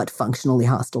friendly but functionally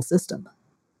hostile system.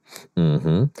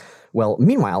 Mm-hmm. Well,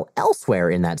 meanwhile, elsewhere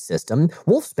in that system,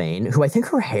 Wolfsbane, who I think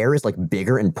her hair is like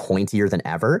bigger and pointier than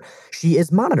ever, she is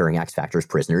monitoring X Factor's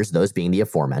prisoners, those being the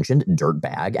aforementioned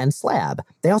Dirtbag and Slab.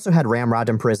 They also had Ramrod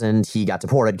imprisoned. He got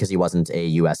deported because he wasn't a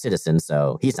U.S. citizen,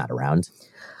 so he's not around.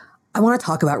 I want to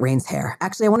talk about Reign's hair.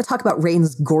 Actually, I want to talk about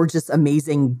Reign's gorgeous,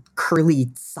 amazing, curly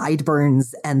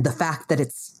sideburns and the fact that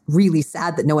it's really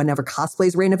sad that no one ever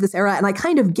cosplays Reign of this era. And I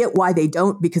kind of get why they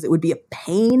don't, because it would be a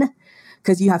pain,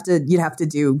 because you'd have to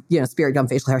do, spirit gum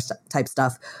facial hair type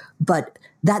stuff. But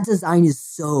that design is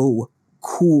so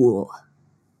cool.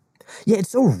 Yeah, it's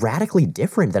so radically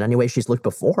different than any way she's looked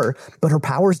before, but her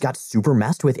powers got super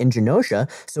messed with in Genosha,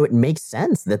 so it makes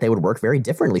sense that they would work very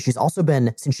differently. She's also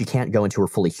been, since she can't go into her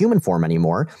fully human form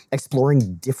anymore,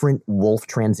 exploring different wolf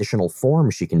transitional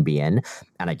forms she can be in,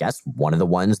 and I guess one of the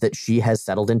ones that she has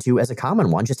settled into as a common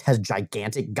one just has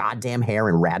gigantic goddamn hair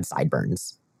and rad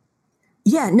sideburns.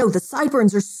 Yeah, no, the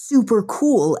sideburns are super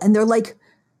cool, and they're like,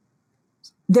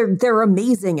 they're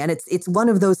amazing, and it's one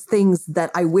of those things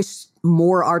that I wish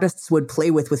more artists would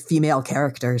play with female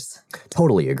characters.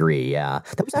 Totally agree, yeah.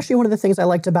 That was actually one of the things I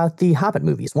liked about the Hobbit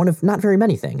movies, one of not very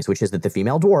many things, which is that the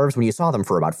female dwarves, when you saw them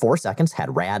for about 4 seconds,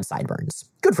 had rad sideburns.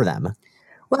 Good for them.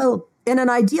 Well, in an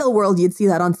ideal world, you'd see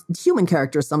that on human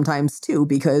characters sometimes, too,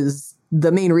 because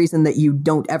the main reason that you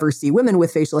don't ever see women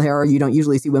with facial hair, or you don't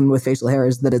usually see women with facial hair,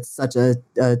 is that it's such a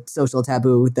social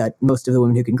taboo that most of the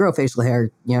women who can grow facial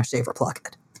hair, shave or pluck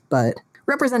it. But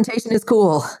representation is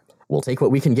cool. We'll take what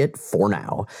we can get for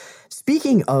now.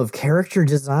 Speaking of character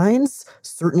designs,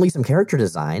 certainly some character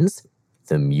designs,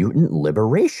 the Mutant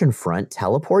Liberation Front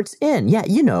teleports in. Yeah,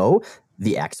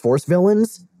 the X-Force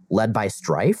villains, led by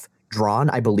Strife, drawn,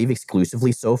 I believe,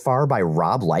 exclusively so far by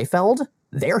Rob Liefeld.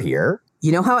 They're here.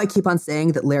 You know how I keep on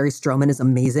saying that Larry Stroman is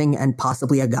amazing and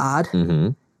possibly a god? Mm-hmm.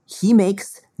 He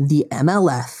makes the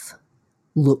MLF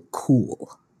look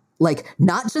cool. Like,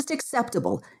 not just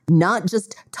acceptable, not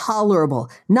just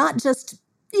tolerable, not just,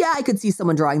 I could see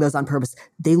someone drawing those on purpose.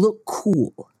 They look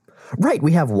cool. Right,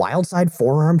 we have Wildside,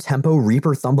 Forearm, Tempo,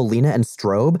 Reaper, Thumbelina, and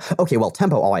Strobe. Okay, well,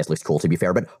 Tempo always looks cool, to be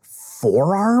fair, but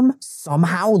Forearm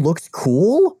somehow looks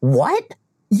cool? What?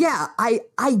 Yeah, I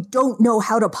don't know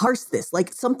how to parse this.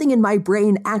 Like, something in my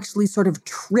brain actually sort of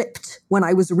tripped when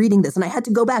I was reading this, and I had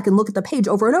to go back and look at the page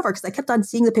over and over because I kept on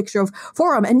seeing the picture of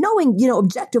Forearm and knowing,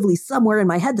 objectively somewhere in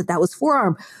my head that was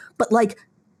Forearm, but like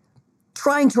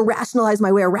trying to rationalize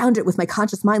my way around it with my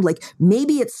conscious mind, like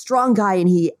maybe it's Strong Guy and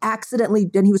he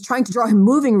was trying to draw him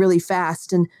moving really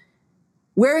fast and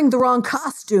wearing the wrong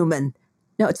costume, and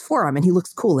no, it's Forearm and he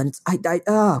looks cool, and it's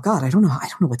oh God, I don't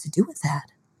know what to do with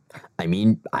that. I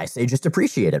mean, I say just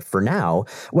appreciate it for now.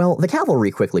 Well, the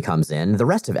cavalry quickly comes in, the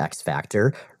rest of X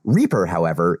Factor. Reaper,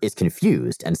 however, is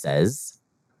confused and says,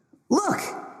 "Look,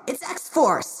 it's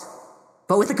X-Force,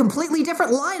 but with a completely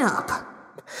different lineup."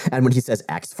 And when he says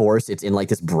X-Force, it's in like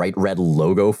this bright red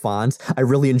logo font. I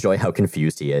really enjoy how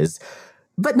confused he is.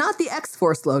 But not the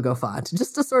X-Force logo font,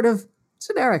 just a sort of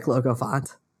generic logo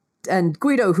font. And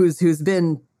Guido, who's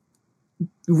been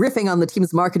riffing on the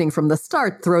team's marketing from the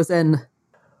start, throws in,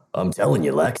 "I'm telling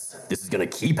you, Lex, this is going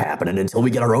to keep happening until we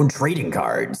get our own trading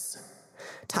cards."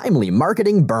 Timely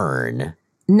marketing burn.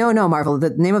 No, Marvel. The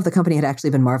name of the company had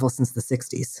actually been Marvel since the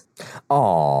 60s.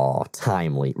 Aw,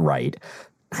 timely, right.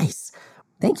 Nice.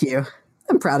 Thank you.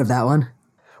 I'm proud of that one.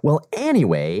 Well,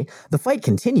 anyway, the fight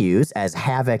continues as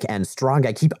Havoc and Strong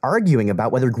Guy keep arguing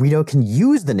about whether Guido can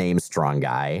use the name Strong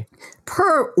Guy.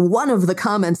 Per one of the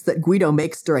comments that Guido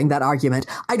makes during that argument,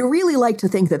 I'd really like to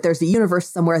think that there's a universe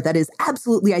somewhere that is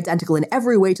absolutely identical in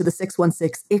every way to the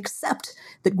 616, except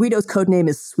that Guido's codename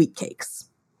is Sweet Cakes.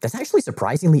 That's actually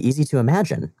surprisingly easy to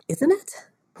imagine. Isn't it?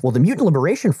 Well, the Mutant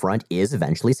Liberation Front is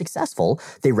eventually successful.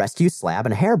 They rescue Slab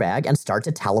and Hairbag and start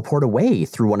to teleport away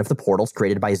through one of the portals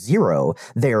created by Zero,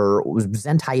 their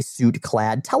Zentai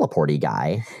suit-clad teleporty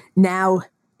guy. Now,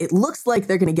 it looks like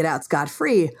they're going to get out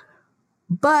scot-free,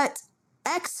 but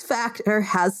X Factor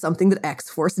has something that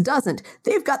X-Force doesn't.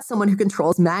 They've got someone who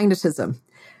controls magnetism.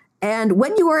 And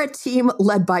when you are a team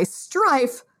led by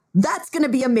Strife, that's going to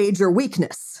be a major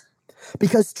weakness.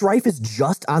 Because Strife is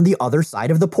just on the other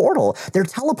side of the portal. They're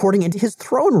teleporting into his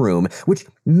throne room, which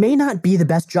may not be the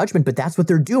best judgment, but that's what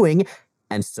they're doing.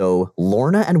 And so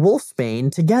Lorna and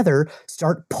Wolfsbane together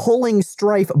start pulling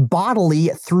Strife bodily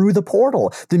through the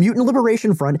portal. The Mutant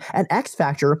Liberation Front and X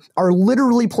Factor are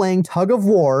literally playing tug of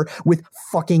war with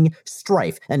fucking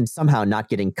Strife and somehow not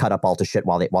getting cut up all to shit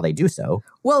while they do so.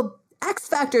 Well, X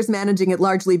Factor's managing it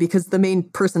largely because the main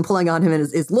person pulling on him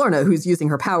is Lorna, who's using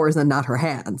her powers and not her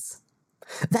hands.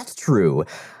 That's true.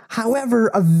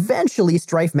 However, eventually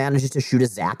Strife manages to shoot a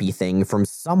zappy thing from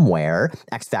somewhere.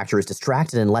 X-Factor is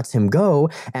distracted and lets him go,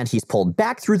 and he's pulled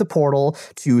back through the portal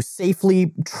to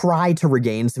safely try to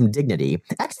regain some dignity.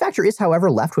 X-Factor is,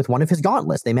 however, left with one of his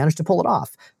gauntlets. They managed to pull it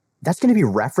off. That's going to be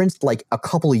referenced like a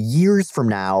couple of years from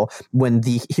now when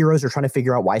the heroes are trying to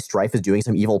figure out why Strife is doing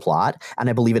some evil plot, and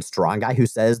I believe it's Strong Guy who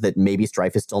says that maybe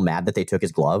Strife is still mad that they took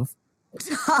his glove.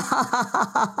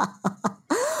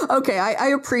 Okay, I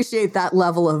appreciate that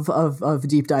level of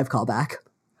deep dive callback.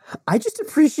 I just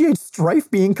appreciate Strife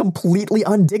being completely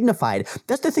undignified.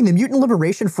 That's the thing. The Mutant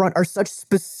Liberation Front are such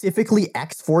specifically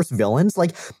X-Force villains.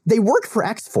 Like, they work for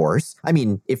X-Force. I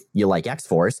mean, if you like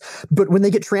X-Force. But when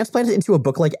they get transplanted into a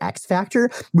book like X-Factor,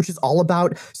 which is all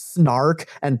about snark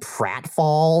and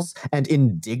pratfalls and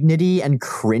indignity and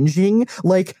cringing,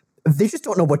 like, they just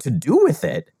don't know what to do with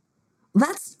it.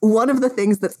 That's one of the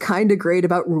things that's kind of great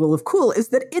about Rule of Cool is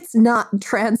that it's not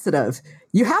transitive.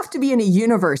 You have to be in a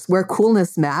universe where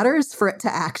coolness matters for it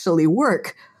to actually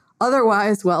work.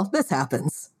 Otherwise, well, this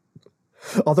happens.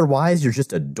 Otherwise, you're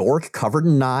just a dork covered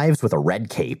in knives with a red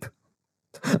cape.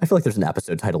 I feel like there's an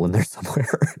episode title in there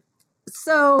somewhere.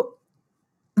 So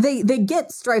they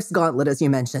get Strife's gauntlet, as you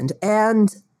mentioned,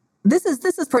 and this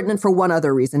is pertinent for one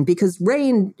other reason, because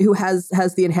Rain, who has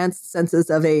the enhanced senses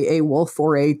of a wolf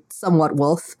or a somewhat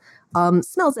wolf,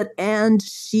 smells it, and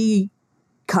she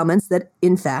comments that,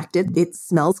 in fact, it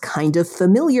smells kind of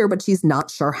familiar, but she's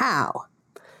not sure how.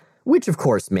 Which, of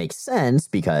course, makes sense,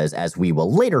 because as we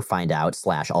will later find out,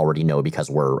 / already know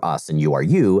because we're us and you are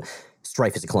you,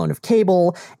 Strife is a clone of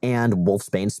Cable, and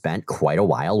Wolfsbane spent quite a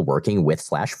while working with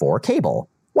 / for Cable.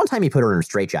 One time he put her in a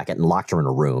straitjacket and locked her in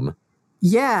a room.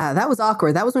 Yeah, that was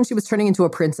awkward. That was when she was turning into a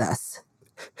princess.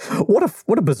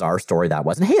 What a bizarre story that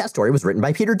was. And hey, that story was written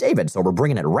by Peter David, so we're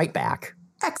bringing it right back.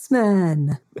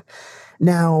 X-Men.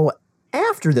 Now,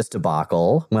 after this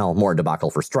debacle, well, more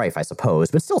debacle for Strife, I suppose,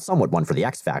 but still somewhat one for the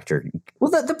X-Factor. Well,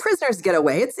 the prisoners get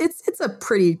away. It's a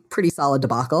pretty solid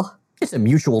debacle. It's a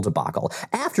mutual debacle.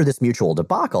 After this mutual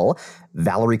debacle,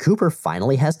 Valerie Cooper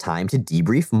finally has time to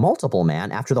debrief Multiple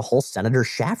Man after the whole Senator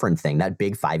Shafran thing, that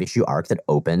big 5-issue arc that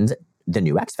opened the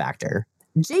new X-Factor.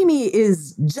 Jamie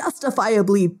is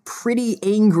justifiably pretty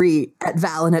angry at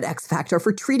Val and at X-Factor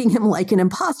for treating him like an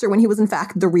imposter when he was in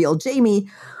fact the real Jamie,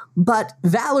 but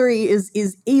Valerie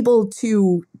is able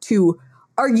to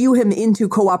argue him into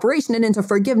cooperation and into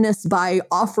forgiveness by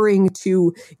offering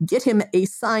to get him a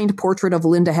signed portrait of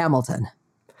Linda Hamilton.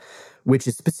 Which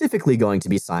is specifically going to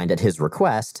be signed at his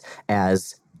request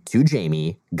as, to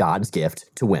Jamie, God's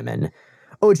gift to women.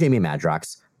 Oh, Jamie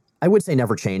Madrox, I would say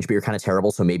never change, but you're kind of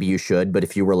terrible, so maybe you should. But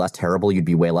if you were less terrible, you'd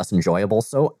be way less enjoyable.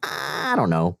 So I don't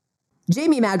know.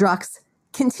 Jamie Madrox,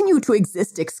 continue to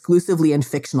exist exclusively in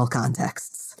fictional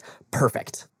contexts.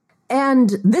 Perfect.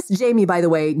 And this Jamie, by the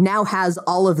way, now has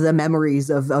all of the memories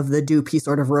of the dupe he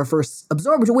sort of reverse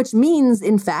absorbed, which means,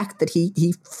 in fact, that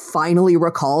he finally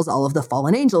recalls all of the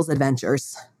Fallen Angels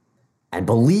adventures. And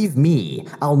believe me,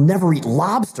 I'll never eat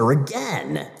lobster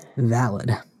again.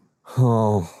 Valid.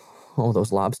 Oh,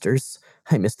 those lobsters.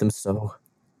 I miss them so.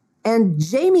 And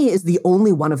Jamie is the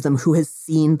only one of them who has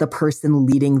seen the person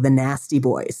leading the Nasty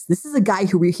Boys. This is a guy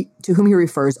to whom he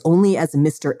refers only as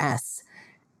Mr. S,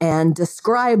 and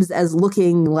describes as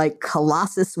looking like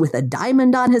Colossus with a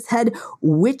diamond on his head,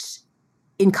 which,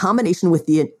 in combination with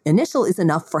the initial, is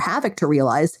enough for Havoc to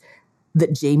realize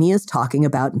that Jamie is talking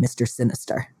about Mr.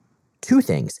 Sinister. Two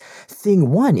things. Thing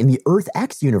one, in the Earth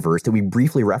X universe that we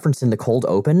briefly referenced in the cold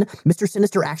open, Mr.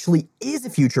 Sinister actually is a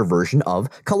future version of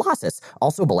Colossus.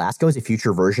 Also, Belasco is a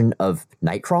future version of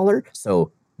Nightcrawler,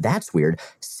 so that's weird.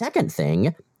 Second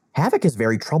thing, Havoc is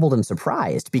very troubled and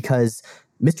surprised because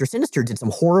Mr. Sinister did some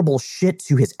horrible shit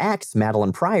to his ex,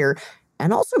 Madeline Pryor,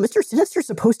 and also Mr. Sinister's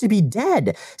supposed to be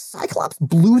dead. Cyclops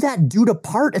blew that dude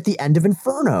apart at the end of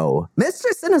Inferno.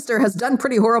 Mr. Sinister has done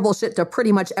pretty horrible shit to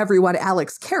pretty much everyone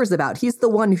Alex cares about. He's the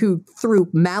one who threw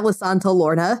malice onto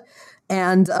Lorna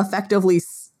and effectively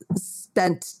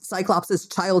spent Cyclops'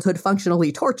 childhood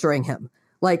functionally torturing him.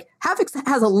 Like, Havoc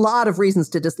has a lot of reasons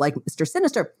to dislike Mr.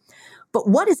 Sinister. But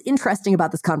what is interesting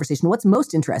about this conversation, what's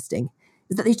most interesting,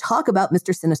 is that they talk about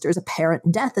Mr. Sinister's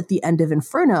apparent death at the end of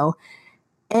Inferno,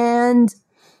 and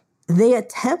they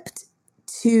attempt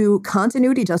to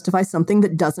continuity justify something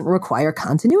that doesn't require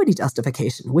continuity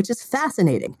justification, which is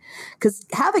fascinating. Because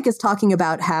Havoc is talking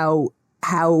about how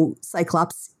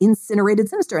Cyclops incinerated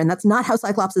Sinister, and that's not how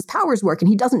Cyclops' powers work, and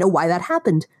he doesn't know why that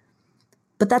happened.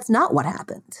 But that's not what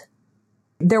happened.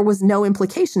 There was no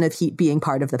implication of heat being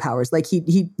part of the powers. Like,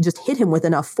 he just hit him with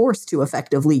enough force to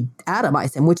effectively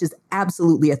atomize him, which is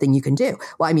absolutely a thing you can do.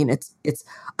 Well, I mean, it's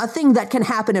a thing that can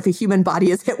happen if a human body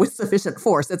is hit with sufficient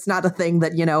force. It's not a thing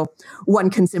that,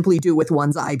 one can simply do with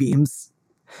one's eye beams.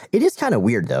 It is kind of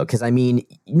weird, though, because, I mean,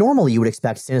 normally you would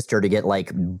expect Sinister to get,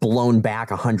 blown back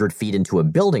 100 feet into a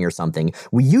building or something.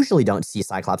 We usually don't see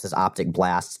Cyclops' optic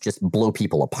blasts just blow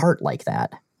people apart like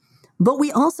that. But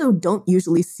we also don't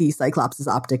usually see Cyclops'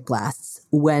 optic blasts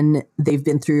when they've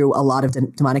been through a lot of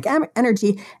demonic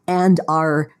energy and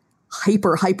are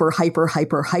hyper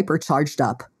charged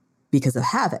up because of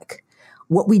Havoc.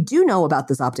 What we do know about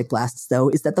those optic blasts, though,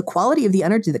 is that the quality of the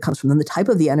energy that comes from them, the type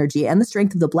of the energy, and the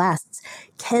strength of the blasts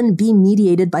can be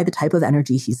mediated by the type of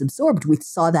energy he's absorbed. We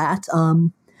saw that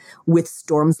with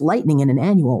Storm's lightning in an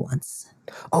annual once.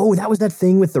 Oh, that was that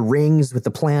thing with the rings, with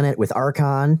the planet, with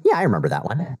Archon. Yeah, I remember that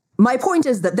one. My point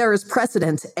is that there is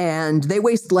precedent, and they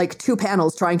waste 2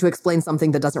 panels trying to explain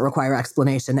something that doesn't require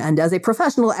explanation. And as a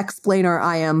professional explainer,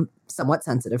 I am somewhat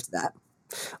sensitive to that.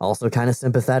 Also kind of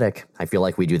sympathetic. I feel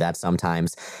like we do that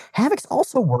sometimes. Havoc's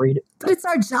also worried. But it's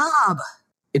our job.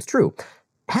 It's true.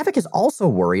 Havoc is also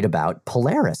worried about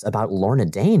Polaris, about Lorna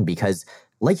Dane, because,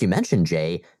 like you mentioned,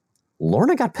 Jay,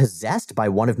 Lorna got possessed by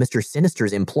one of Mr.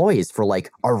 Sinister's employees for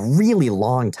a really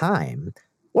long time.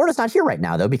 Lorna's not here right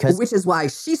now, though, because... Which is why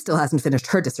she still hasn't finished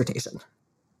her dissertation.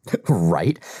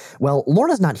 Right. Well,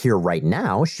 Lorna's not here right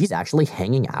now. She's actually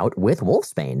hanging out with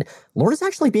Wolfsbane. Lorna's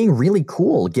actually being really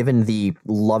cool, given the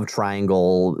love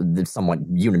triangle, the somewhat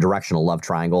unidirectional love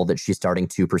triangle that she's starting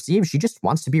to perceive. She just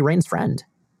wants to be Reign's friend.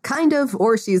 Kind of,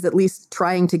 or she's at least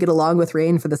trying to get along with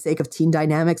Reign for the sake of teen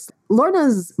dynamics.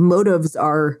 Lorna's motives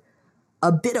are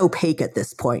a bit opaque at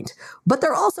this point, but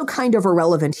they're also kind of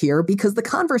irrelevant here because the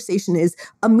conversation is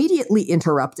immediately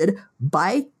interrupted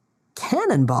by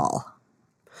Cannonball.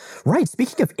 Right,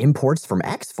 speaking of imports from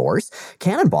X-Force,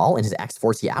 Cannonball in his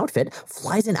X-Force outfit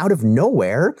flies in out of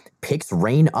nowhere, picks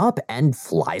Reign up, and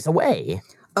flies away.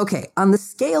 Okay, on the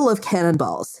scale of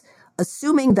cannonballs,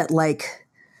 assuming that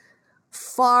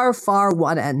far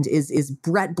one end is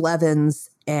Brett Blevins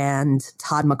and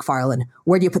Todd McFarlane,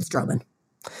 where do you put Strowman?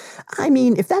 I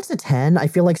mean, if that's a 10, I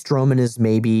feel like Strowman's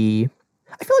maybe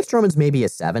a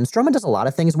 7. Strowman does a lot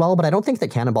of things well, but I don't think that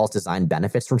Cannonball's design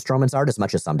benefits from Strowman's art as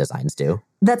much as some designs do.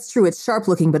 That's true. It's sharp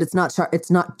looking, but it's not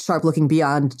sharp looking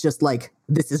beyond just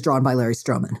this is drawn by Larry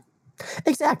Strowman.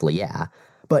 Exactly, yeah.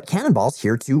 But Cannonball's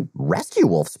here to rescue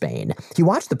Wolfsbane. He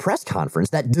watched the press conference,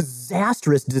 that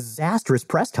disastrous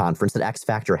press conference that X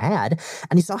Factor had,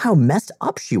 and he saw how messed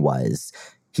up she was.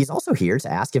 He's also here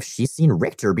to ask if she's seen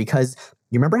Richter because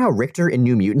you remember how Richter in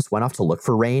New Mutants went off to look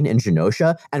for Reign in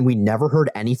Genosha and we never heard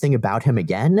anything about him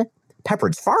again?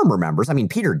 Pepperidge Farm remembers. I mean,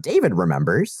 Peter David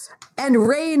remembers. And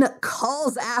Reign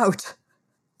calls out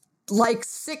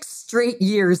 6 straight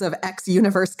years of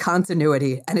X-Universe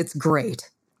continuity, and it's great.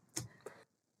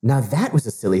 Now that was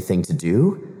a silly thing to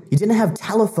do. You didn't have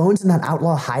telephones in that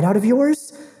outlaw hideout of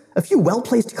yours? A few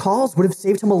well-placed calls would have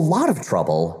saved him a lot of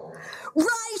trouble.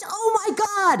 Right! Oh my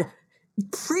god!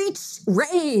 Preach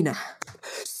Reign!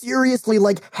 Seriously,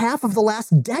 half of the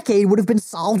last decade would have been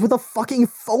solved with a fucking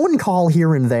phone call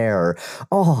here and there.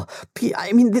 Oh,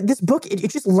 I mean, this book, it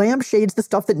just lampshades the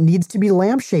stuff that needs to be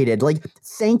lampshaded.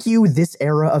 Thank you, this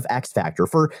era of X Factor,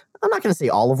 for, I'm not going to say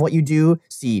all of what you do,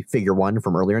 see Figure 1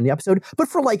 from earlier in the episode, but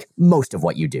for, most of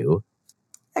what you do.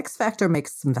 X Factor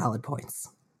makes some valid points.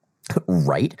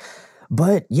 Right?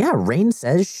 But yeah, Reign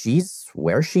says she's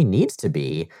where she needs to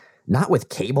be. Not with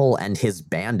Cable and his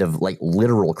band of,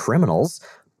 literal criminals,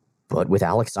 but with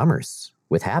Alex Summers.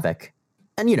 with Havoc,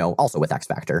 and, also with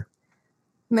X-Factor.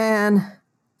 Man,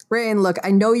 Rain, look,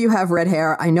 I know you have red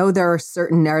hair. I know there are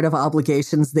certain narrative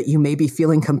obligations that you may be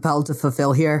feeling compelled to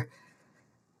fulfill here.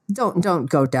 Don't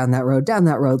go down that road. Down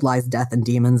that road lies death and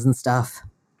demons and stuff.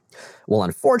 Well,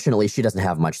 unfortunately, she doesn't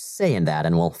have much say in that,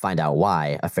 and we'll find out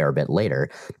why a fair bit later.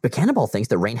 But Cannonball thinks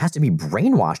that Rain has to be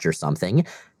brainwashed or something,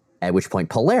 at which point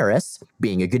Polaris,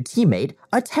 being a good teammate,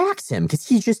 attacks him because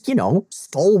he just,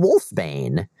 stole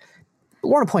Wolfsbane.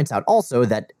 Lorna points out also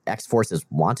that X-Force is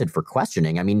wanted for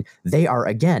questioning. I mean, they are,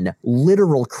 again,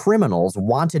 literal criminals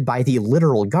wanted by the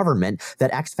literal government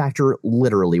that X-Factor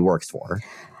literally works for.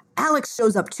 Alex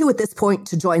shows up too at this point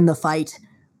to join the fight,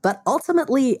 but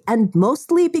ultimately, and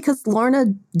mostly because Lorna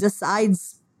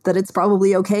decides that it's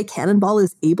probably okay, Cannonball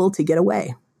is able to get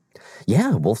away.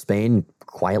 Yeah, Wolfsbane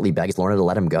quietly begs Lorna to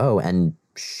let him go, and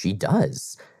she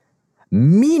does.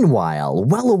 Meanwhile,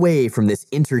 well away from this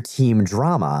inter-team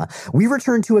drama, we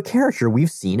return to a character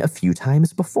we've seen a few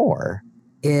times before.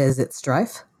 Is it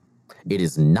Strife? It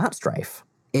is not Strife.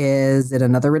 Is it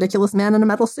another ridiculous man in a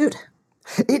metal suit?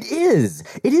 It is!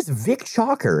 It is Vic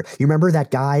Chalker. You remember that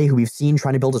guy who we've seen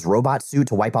trying to build his robot suit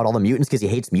to wipe out all the mutants because he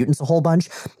hates mutants a whole bunch?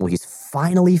 Well, he's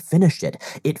finally finished it.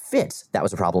 It fits. That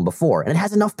was a problem before. And it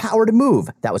has enough power to move.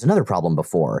 That was another problem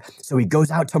before. So he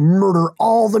goes out to murder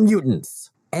all the mutants.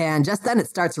 And just then it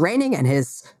starts raining and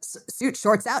his suit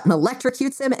shorts out and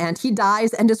electrocutes him and he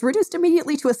dies and is reduced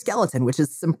immediately to a skeleton, which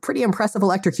is some pretty impressive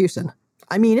electrocution.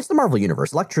 I mean, it's the Marvel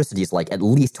Universe. Electricity is like at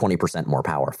least 20% more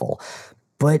powerful.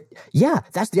 But yeah,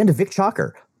 that's the end of Vic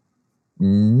Chalker.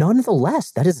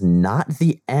 Nonetheless, that is not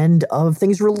the end of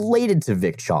things related to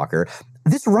Vic Chalker.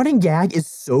 This running gag is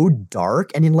so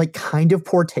dark and in like kind of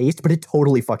poor taste, but it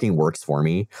totally fucking works for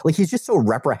me. Like he's just so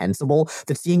reprehensible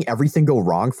that seeing everything go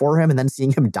wrong for him and then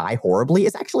seeing him die horribly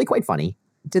is actually quite funny.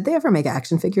 Did they ever make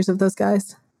action figures of those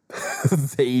guys?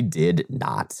 They did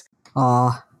not.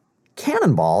 Aw.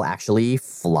 Cannonball actually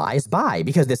flies by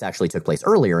because this actually took place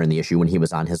earlier in the issue when he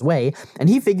was on his way, and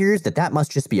he figures that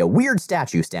must just be a weird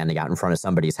statue standing out in front of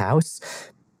somebody's house.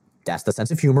 That's the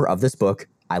sense of humor of this book.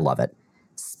 I love it.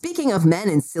 Speaking of men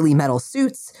in silly metal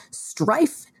suits,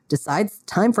 Strife decides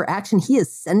time for action. He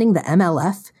is sending the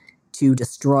MLF to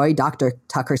destroy Dr.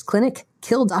 Tucker's clinic,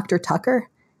 kill Dr. Tucker,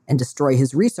 and destroy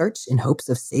his research in hopes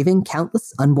of saving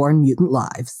countless unborn mutant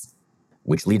lives.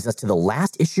 Which leads us to the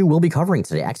last issue we'll be covering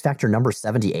today, X-Factor number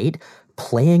 78,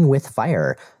 Playing with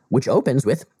Fire, which opens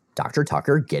with Dr.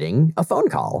 Tucker getting a phone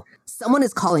call. Someone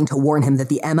is calling to warn him that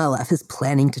the MLF is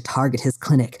planning to target his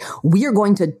clinic. We are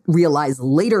going to realize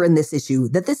later in this issue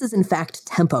that this is in fact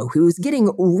Tempo, who's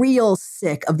getting real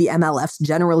sick of the MLF's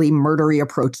generally murdery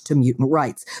approach to mutant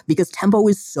rights, because Tempo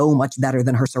is so much better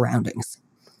than her surroundings.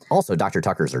 Also, Dr.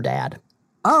 Tucker's her dad.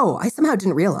 Oh, I somehow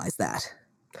didn't realize that.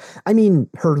 I mean,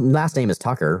 her last name is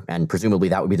Tucker, and presumably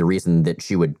that would be the reason that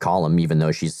she would call him, even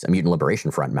though she's a Mutant Liberation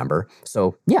Front member.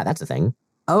 So, yeah, that's a thing.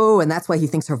 Oh, and that's why he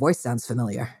thinks her voice sounds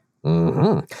familiar.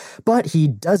 Mm-hmm. But he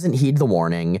doesn't heed the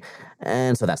warning,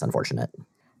 and so that's unfortunate.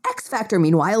 X-Factor,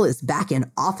 meanwhile, is back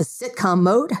in office sitcom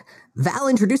mode. Val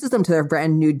introduces them to their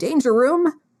brand new danger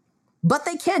room, but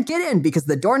they can't get in because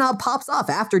the doorknob pops off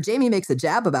after Jamie makes a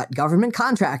jab about government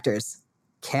contractors.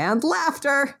 Canned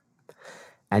laughter.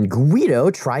 And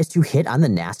Guido tries to hit on the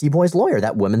Nasty Boy's lawyer,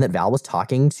 that woman that Val was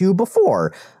talking to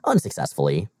before,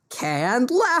 unsuccessfully.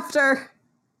 Canned laughter.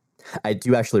 I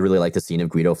do actually really like the scene of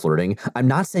Guido flirting. I'm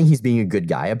not saying he's being a good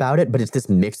guy about it, but it's this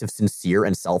mix of sincere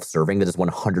and self-serving that is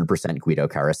 100% Guido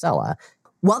Carosella.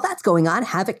 While that's going on,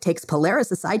 Havoc takes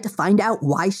Polaris aside to find out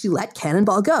why she let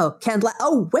Cannonball go.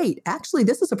 Oh, wait, actually,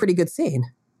 this is a pretty good scene.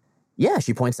 Yeah,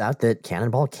 she points out that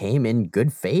Cannonball came in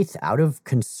good faith out of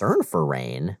concern for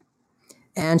Rain.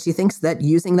 And she thinks that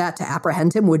using that to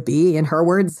apprehend him would be, in her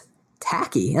words,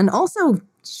 tacky. And also,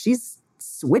 she's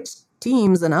switched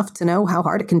teams enough to know how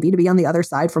hard it can be to be on the other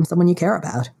side from someone you care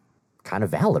about. Kind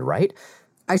of valid, right?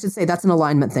 I should say that's an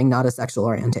alignment thing, not a sexual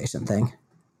orientation thing.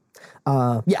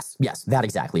 Yes, that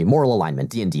exactly. Moral alignment,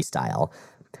 D&D style.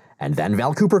 And then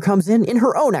Val Cooper comes in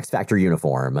her own X-Factor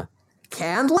uniform.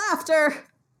 Canned laughter!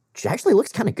 She actually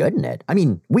looks kind of good in it. I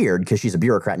mean, weird, because she's a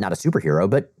bureaucrat, not a superhero,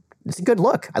 but it's a good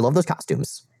look. I love those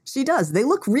costumes. She does. They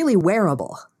look really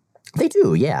wearable. They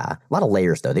do, yeah. A lot of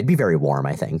layers, though. They'd be very warm,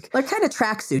 I think. They're kind of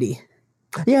tracksuity.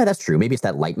 Yeah, that's true. Maybe it's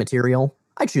that light material.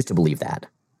 I choose to believe that.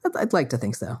 I'd like to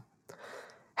think so.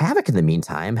 Havoc, in the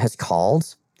meantime, has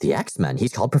called the X-Men.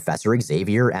 He's called Professor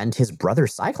Xavier and his brother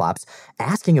Cyclops,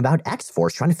 asking about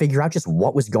X-Force, trying to figure out just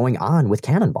what was going on with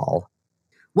Cannonball.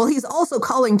 Well, he's also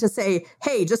calling to say,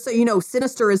 hey, just so you know,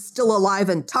 Sinister is still alive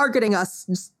and targeting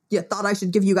us. Thought I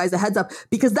should give you guys a heads up,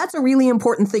 because that's a really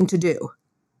important thing to do.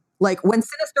 Like, when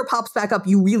Sinister pops back up,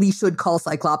 you really should call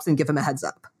Cyclops and give him a heads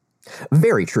up.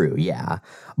 Very true, yeah.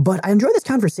 But I enjoy this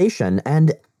conversation,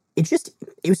 and it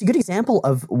was a good example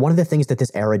of one of the things that this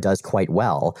era does quite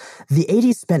well. The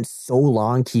 80s spent so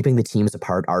long keeping the teams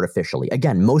apart artificially,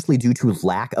 again, mostly due to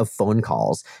lack of phone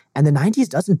calls. And the 90s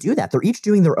doesn't do that. They're each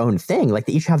doing their own thing. Like,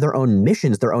 they each have their own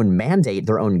missions, their own mandate,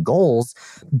 their own goals,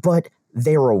 but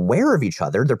they're aware of each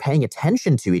other, they're paying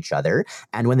attention to each other,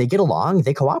 and when they get along,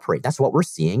 they cooperate. That's what we're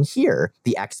seeing here.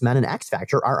 The X-Men and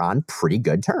X-Factor are on pretty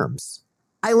good terms.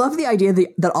 I love the idea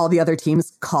that all the other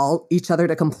teams call each other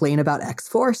to complain about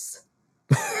X-Force.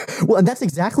 Well, and that's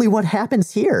exactly what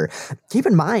happens here. Keep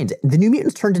in mind, the New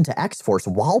Mutants turned into X-Force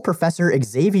while Professor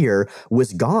Xavier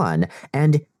was gone,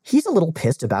 and he's a little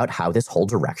pissed about how this whole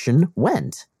direction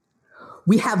went.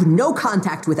 We have no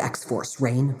contact with X-Force,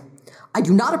 Reign. I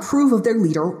do not approve of their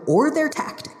leader or their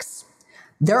tactics.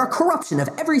 They're a corruption of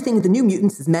everything the New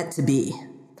Mutants is meant to be.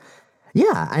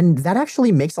 Yeah, and that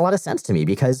actually makes a lot of sense to me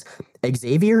because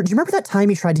Xavier, do you remember that time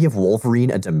he tried to give Wolverine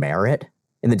a demerit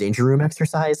in the Danger Room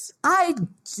exercise? I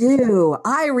do.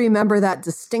 I remember that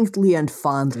distinctly and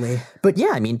fondly. But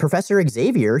yeah, I mean, Professor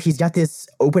Xavier, he's got this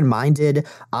open-minded,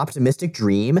 optimistic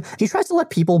dream. He tries to let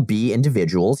people be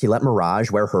individuals. He let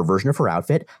Mirage wear her version of her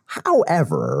outfit.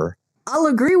 However, I'll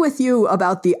agree with you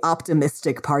about the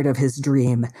optimistic part of his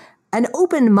dream. An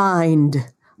open mind,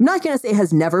 I'm not going to say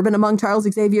has never been among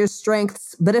Charles Xavier's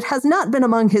strengths, but it has not been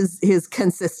among his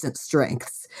consistent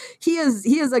strengths. He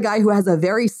is a guy who has a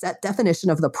very set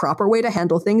definition of the proper way to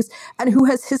handle things and who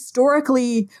has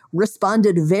historically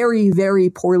responded very, very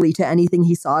poorly to anything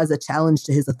he saw as a challenge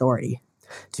to his authority.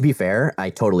 To be fair, I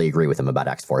totally agree with him about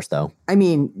X-Force, though. I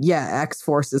mean, yeah,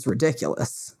 X-Force is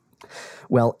ridiculous.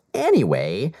 Well,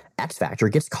 anyway, X-Factor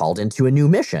gets called into a new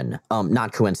mission.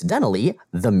 Not coincidentally,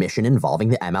 the mission involving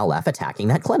the MLF attacking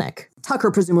that clinic.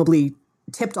 Tucker presumably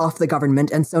tipped off the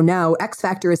government, and so now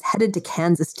X-Factor is headed to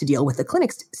Kansas to deal with the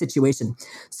clinic situation.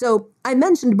 So I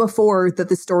mentioned before that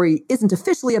this story isn't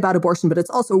officially about abortion, but it's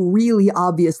also really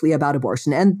obviously about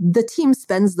abortion. And the team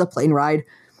spends the plane ride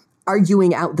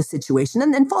arguing out the situation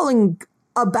and then falling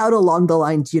about along the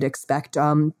lines you'd expect,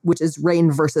 which is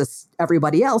Reign versus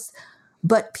everybody else.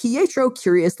 But Pietro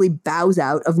curiously bows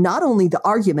out of not only the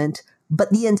argument, but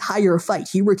the entire fight.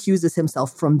 He recuses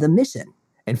himself from the mission.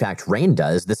 In fact, Reign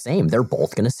does the same. They're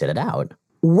both going to sit it out.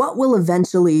 What will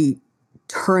eventually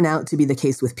turn out to be the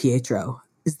case with Pietro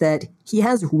is that he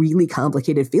has really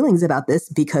complicated feelings about this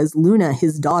because Luna,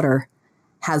 his daughter,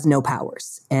 has no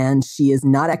powers, and she is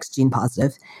not X-gene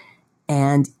positive.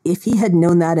 And if he had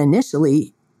known that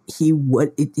initially,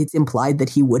 it's implied that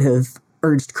he would have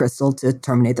urged Crystal to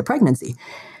terminate the pregnancy.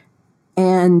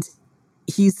 And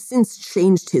he's since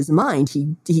changed his mind.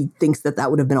 He thinks that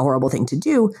would have been a horrible thing to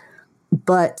do.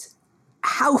 But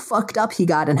how fucked up he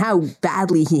got and how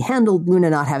badly he handled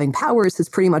Luna not having powers has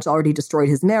pretty much already destroyed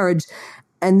his marriage.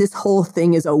 And this whole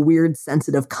thing is a weird,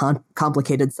 sensitive,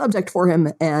 complicated subject for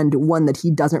him, and one that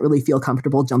he doesn't really feel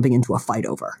comfortable jumping into a fight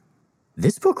over.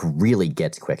 This book really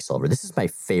gets Quicksilver. This is my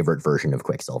favorite version of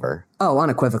Quicksilver. Oh,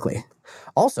 unequivocally.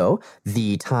 Also,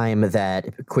 the time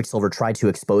that Quicksilver tried to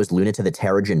expose Luna to the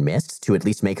Terrigen Mists to at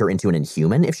least make her into an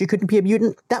Inhuman if she couldn't be a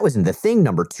mutant, that was in The Thing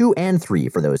number 2 and 3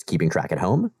 for those keeping track at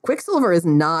home. Quicksilver is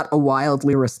not a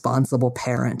wildly responsible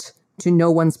parent, to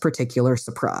no one's particular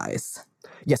surprise.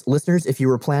 Yes, listeners, if you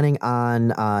were planning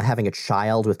on having a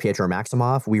child with Pietro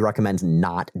Maximoff, we recommend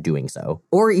not doing so.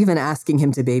 Or even asking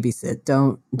him to babysit.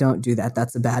 Don't do that.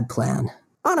 That's a bad plan.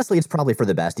 Honestly, it's probably for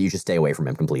the best that you should stay away from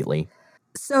him completely.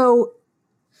 So,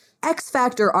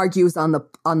 X-Factor argues on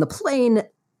the plane,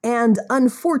 and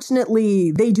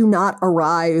unfortunately, they do not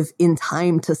arrive in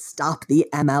time to stop the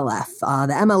MLF.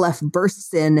 The MLF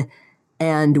bursts in,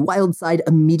 and Wildside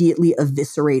immediately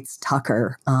eviscerates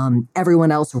Tucker.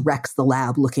 Everyone else wrecks the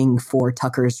lab looking for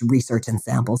Tucker's research and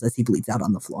samples as he bleeds out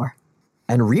on the floor.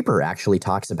 And Reaper actually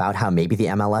talks about how maybe the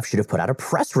MLF should have put out a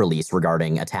press release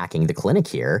regarding attacking the clinic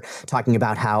here, talking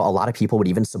about how a lot of people would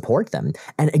even support them.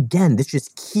 And again, this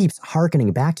just keeps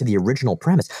hearkening back to the original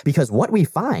premise, because what we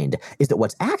find is that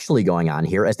what's actually going on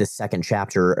here, as this second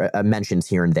chapter mentions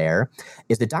here and there,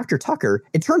 is that Dr. Tucker,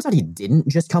 it turns out he didn't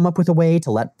just come up with a way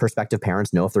to let prospective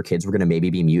parents know if their kids were going to maybe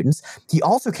be mutants. He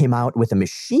also came out with a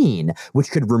machine which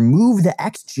could remove the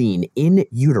X gene in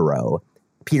utero.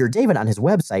 Peter David on his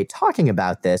website talking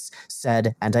about this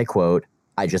said, and I quote,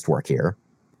 "I just work here."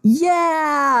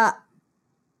 Yeah.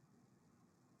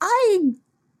 I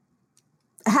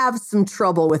have some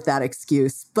trouble with that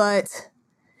excuse, but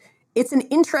it's an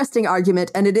interesting argument,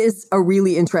 and it is a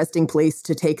really interesting place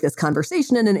to take this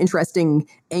conversation and an interesting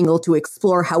angle to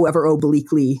explore, however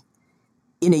obliquely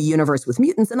in a universe with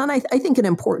mutants, and I think an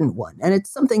important one. And it's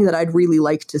something that I'd really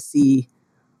like to see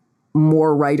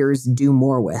more writers do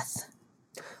more with.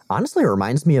 Honestly, it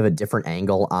reminds me of a different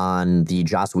angle on the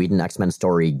Joss Whedon X-Men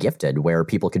story Gifted, where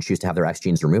people could choose to have their X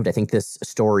genes removed. I think this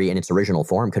story in its original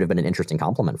form could have been an interesting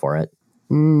complement for it.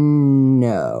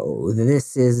 No,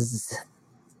 this is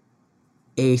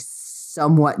a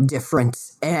somewhat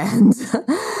different, and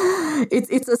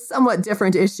it's a somewhat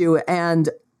different issue. And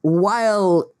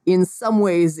while in some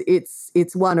ways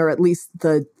it's one, or at least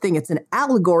the thing it's an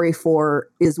allegory for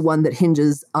is one that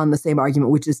hinges on the same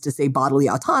argument, which is to say bodily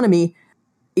autonomy.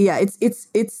 Yeah,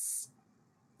 it's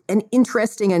an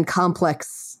interesting and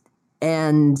complex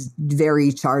and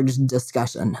very charged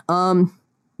discussion.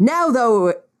 Now,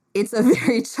 though, it's a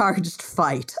very charged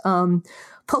fight.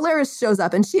 Polaris shows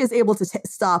up, and she is able to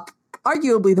stop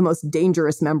arguably the most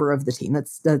dangerous member of the team.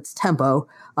 That's Tempo,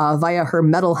 via her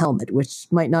metal helmet, which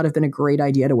might not have been a great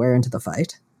idea to wear into the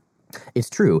fight. It's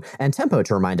true. And Tempo,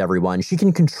 to remind everyone, she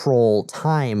can control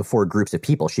time for groups of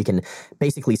people. She can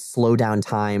basically slow down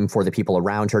time for the people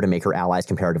around her to make her allies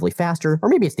comparatively faster. Or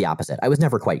maybe it's the opposite. I was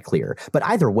never quite clear. But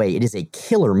either way, it is a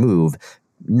killer move.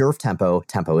 Nerf Tempo.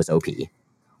 Tempo is OP.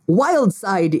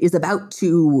 Wildside is about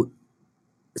to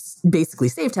basically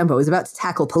save Tempo, is about to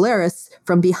tackle Polaris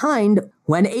from behind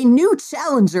when a new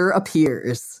challenger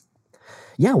appears.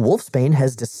 Yeah, Wolfsbane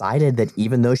has decided that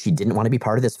even though she didn't want to be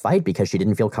part of this fight because she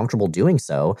didn't feel comfortable doing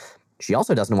so, she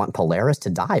also doesn't want Polaris to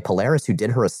die. Polaris, who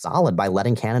did her a solid by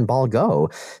letting Cannonball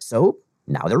go. So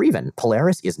now they're even.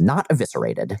 Polaris is not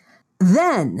eviscerated.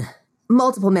 Then,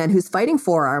 Multiple Man, who's fighting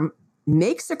Forearm,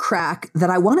 makes a crack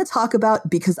that I want to talk about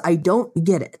because I don't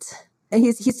get it. And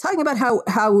he's talking about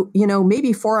how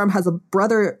maybe Forearm has a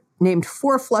brother named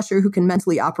Four Flusher who can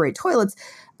mentally operate toilets.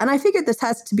 And I figured this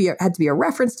had to be a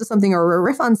reference to something or a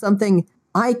riff on something.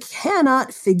 I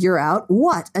cannot figure out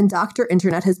what, and Dr.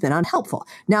 Internet has been unhelpful.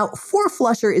 Now, Four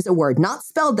Flusher is a word not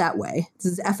spelled that way.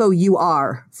 This is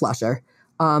Four Flusher,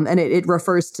 and it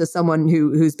refers to someone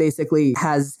who's basically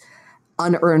has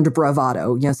unearned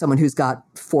bravado. Someone who's got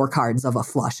 4 cards of a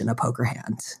flush in a poker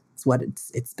hand. It's what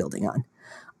it's building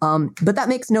on. But that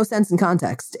makes no sense in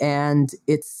context, and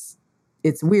it's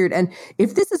weird. And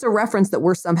if this is a reference that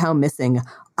we're somehow missing,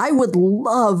 I would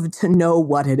love to know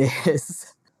what it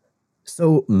is.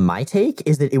 So my take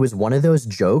is that it was one of those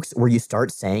jokes where you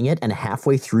start saying it and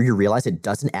halfway through you realize it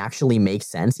doesn't actually make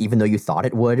sense, even though you thought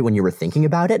it would when you were thinking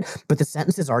about it, but the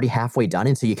sentence is already halfway done,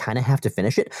 and so you kind of have to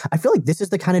finish it. I feel like this is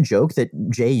the kind of joke that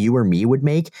Jay, you or me would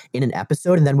make in an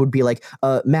episode and then would be like,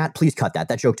 Matt, please cut that.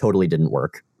 That joke totally didn't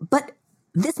work. But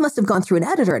this must have gone through an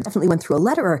editor. It definitely went through a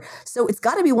letterer. So it's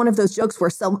got to be one of those jokes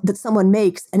that someone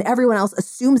makes and everyone else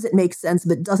assumes it makes sense,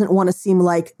 but doesn't want to seem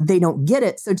like they don't get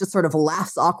it. So just sort of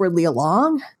laughs awkwardly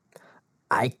along.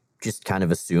 I just kind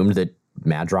of assumed that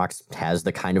Madrox has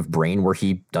the kind of brain where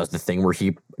he does the thing where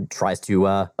he tries to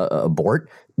abort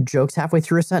jokes halfway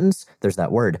through a sentence. There's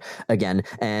that word again,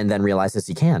 and then realizes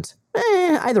he can't.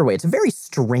 Either way, it's a very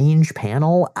strange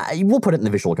panel. We'll put it in the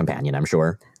visual companion, I'm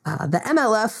sure. The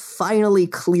MLF finally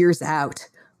clears out,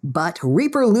 but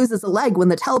Reaper loses a leg when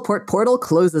the teleport portal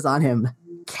closes on him.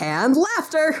 Canned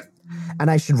laughter!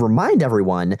 And I should remind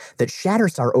everyone that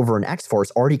Shatterstar over in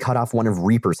X-Force already cut off one of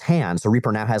Reaper's hands, so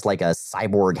Reaper now has like a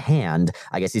cyborg hand.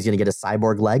 I guess he's going to get a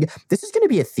cyborg leg. This is going to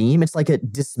be a theme. It's like a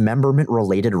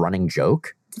dismemberment-related running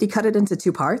joke. Did he cut it into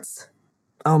 2 parts?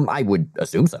 I would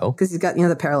assume so. Because he's got,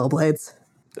 the parallel blades.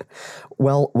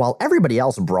 Well, while everybody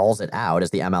else brawls it out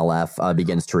as the MLF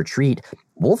begins to retreat,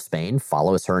 Wolfsbane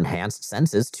follows her enhanced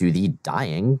senses to the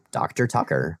dying Dr.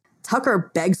 Tucker. Tucker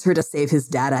begs her to save his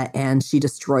data, and she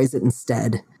destroys it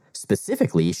instead.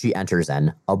 Specifically, she enters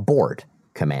an abort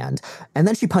command. And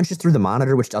then she punches through the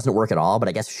monitor, which doesn't work at all, but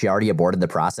I guess if she already aborted the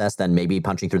process, then maybe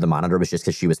punching through the monitor was just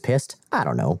because she was pissed. I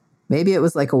don't know. Maybe it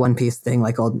was like a One Piece thing,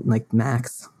 like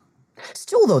Max.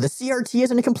 Still, though, the CRT is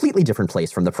in a completely different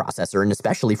place from the processor, and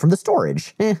especially from the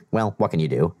storage. Well, what can you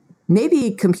do?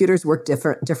 Maybe computers work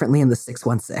differently in the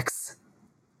 616.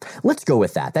 Let's go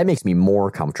with that. That makes me more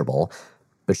comfortable.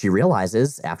 But she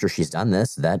realizes, after she's done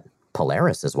this, that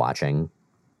Polaris is watching.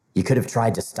 You could have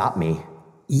tried to stop me.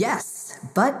 Yes,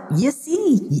 but you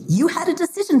see, you had a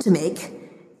decision to make,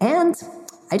 and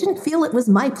I didn't feel it was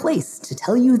my place to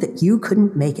tell you that you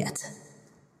couldn't make it.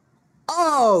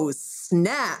 Oh,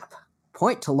 snap!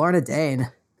 Point to Lorna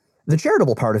Dane. The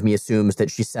charitable part of me assumes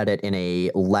that she said it in a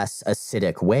less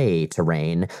acidic way to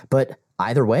Rain, but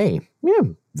either way,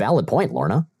 valid point,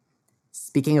 Lorna.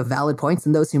 Speaking of valid points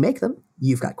and those who make them,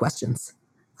 you've got questions.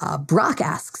 Brock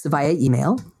asks via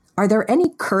email, are there any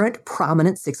current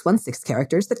prominent 616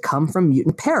 characters that come from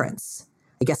mutant parents?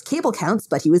 I guess Cable counts,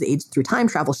 but he was aged through time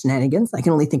travel shenanigans. I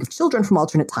can only think of children from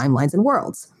alternate timelines and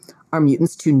worlds. Are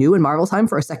mutants too new in Marvel time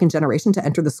for a second generation to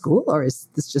enter the school, or is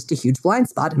this just a huge blind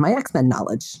spot in my X-Men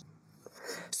knowledge?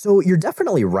 So you're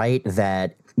definitely right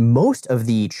that most of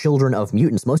the children of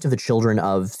mutants, most of the children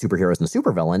of superheroes and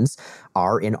supervillains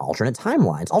are in alternate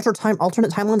timelines.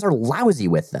 Alternate timelines are lousy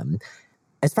with them.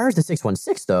 As far as the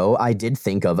 616, though, I did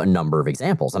think of a number of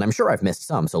examples, and I'm sure I've missed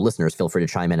some, so listeners, feel free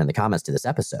to chime in the comments to this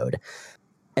episode.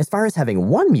 As far as having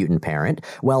one mutant parent,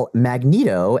 well,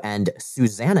 Magneto and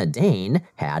Susanna Dane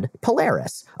had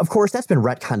Polaris. Of course, that's been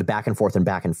retconned back and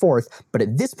forth, but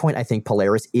at this point, I think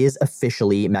Polaris is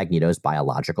officially Magneto's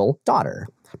biological daughter.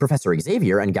 Professor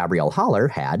Xavier and Gabrielle Haller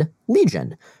had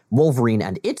Legion. Wolverine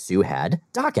and Itsu had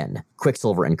Daken.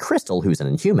 Quicksilver and Crystal, who's an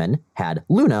Inhuman, had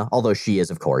Luna, although she is,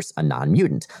 of course, a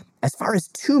non-mutant. As far as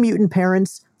two mutant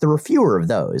parents, there were fewer of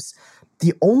those.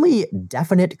 The only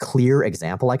definite, clear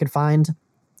example I could find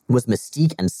was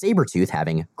Mystique and Sabretooth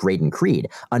having Graydon Creed,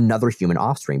 another human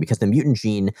offspring, because the mutant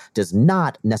gene does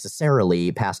not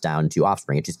necessarily pass down to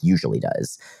offspring, it just usually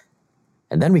does.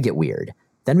 And then we get weird.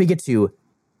 Then we get to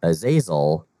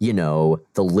Azazel, the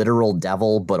literal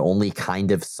devil, but only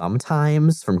kind of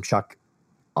sometimes, from Chuck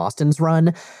Austin's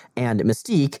run, and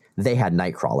Mystique, they had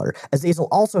Nightcrawler. Azazel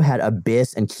also had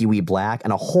Abyss and Kiwi Black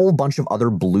and a whole bunch of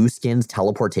other Blueskins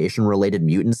teleportation-related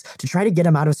mutants to try to get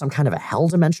him out of some kind of a hell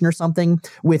dimension or something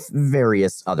with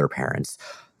various other parents.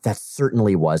 That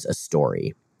certainly was a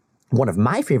story. One of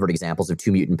my favorite examples of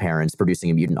two mutant parents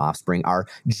producing a mutant offspring are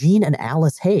Jean and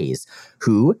Alice Hayes,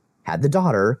 who had the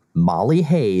daughter, Molly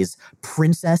Hayes,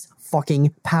 Princess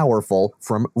fucking Powerful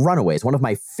from Runaways, one of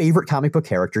my favorite comic book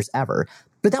characters ever.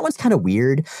 But that one's kind of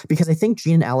weird, because I think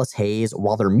Jean and Alice Hayes,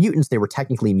 while they're mutants, they were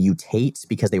technically mutates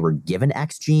because they were given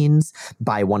X genes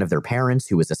by one of their parents,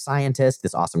 who was a scientist,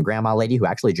 this awesome grandma lady who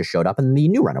actually just showed up in the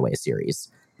new Runaways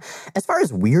series. As far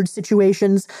as weird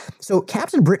situations, so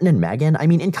Captain Britain and Megan,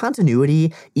 in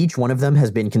continuity, each one of them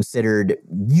has been considered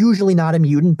usually not a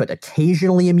mutant, but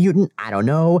occasionally a mutant. I don't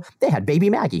know. They had baby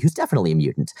Maggie, who's definitely a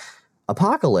mutant.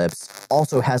 Apocalypse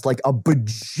also has like a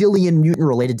bajillion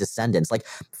mutant-related descendants. Like,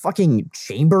 fucking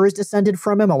Chamber is descended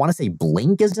from him. I want to say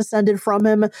Blink is descended from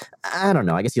him. I don't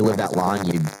know. I guess you live that long,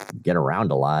 you get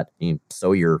around a lot. You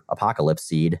sow your apocalypse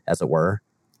seed, as it were.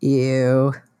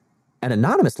 Ew. An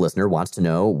anonymous listener wants to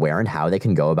know where and how they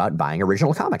can go about buying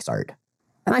original comics art.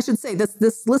 And I should say,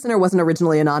 this listener wasn't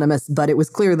originally anonymous, but it was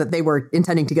clear that they were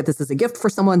intending to get this as a gift for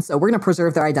someone, so we're going to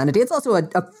preserve their identity. It's also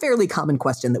a fairly common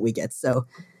question that we get, so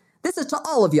this is to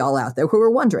all of y'all out there who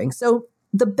are wondering. So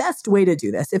the best way to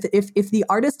do this, if the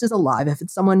artist is alive, if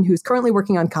it's someone who's currently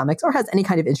working on comics or has any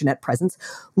kind of internet presence,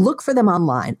 look for them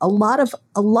online. A lot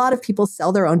of people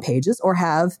sell their own pages or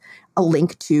have a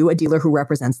link to a dealer who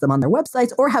represents them on their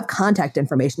websites or have contact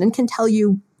information and can tell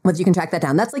you whether you can track that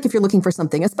down. That's like if you're looking for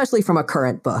something, especially from a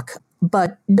current book,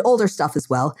 but older stuff as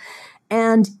well.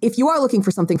 And if you are looking for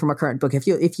something from a current book, if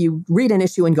you read an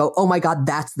issue and go, oh my God,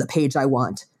 that's the page I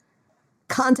want,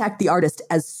 contact the artist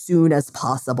as soon as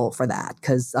possible for that,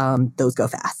 because those go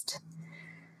fast.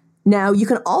 Now, you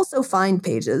can also find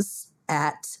pages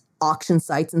at auction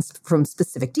sites and from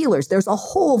specific dealers. There's a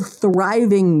whole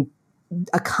thriving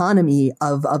economy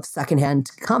of secondhand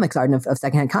comics art and of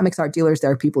secondhand comics art dealers. There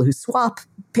are people who swap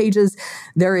pages.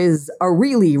 There is a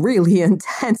really, really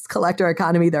intense collector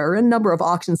economy. There are a number of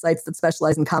auction sites that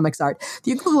specialize in comics art. If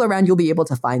you Google around, you'll be able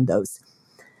to find those.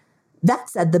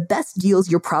 That said, the best deals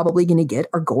you're probably going to get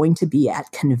are going to be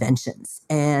at conventions.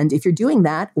 And if you're doing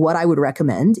that, what I would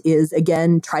recommend is,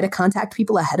 again, try to contact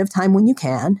people ahead of time when you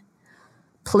can.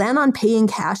 Plan on paying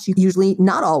cash. You usually,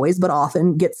 not always, but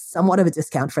often get somewhat of a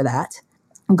discount for that.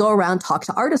 Go around, talk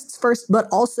to artists first, but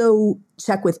also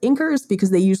check with inkers because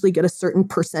they usually get a certain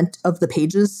percent of the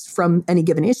pages from any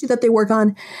given issue that they work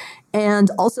on.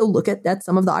 And also look at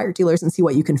some of the art dealers and see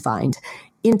what you can find.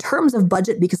 In terms of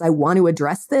budget, because I want to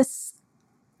address this,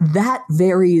 that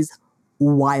varies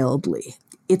wildly.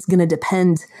 It's going to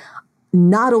depend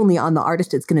not only on the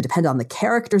artist, it's going to depend on the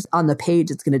characters on the page.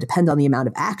 It's going to depend on the amount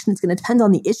of action. It's going to depend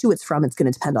on the issue it's from. It's going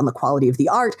to depend on the quality of the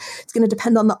art. It's going to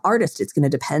depend on the artist. It's going to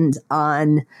depend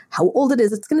on how old it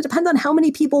is. It's going to depend on how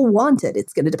many people want it.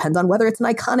 It's going to depend on whether it's an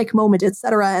iconic moment,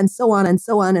 etc., and so on and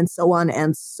so on and so on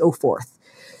and so forth.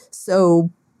 So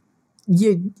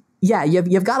you've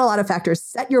got a lot of factors.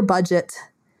 Set your budget.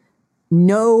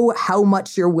 Know how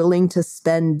much you're willing to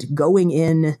spend going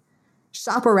in.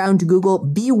 Shop around Google.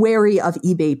 Be wary of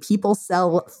eBay. People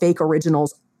sell fake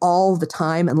originals all the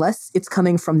time. Unless it's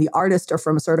coming from the artist or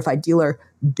from a certified dealer,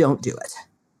 don't do it.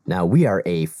 Now, we are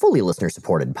a fully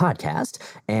listener-supported podcast,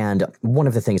 and one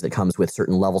of the things that comes with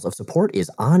certain levels of support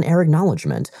is on-air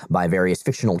acknowledgement by various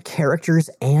fictional characters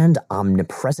and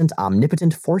omnipresent,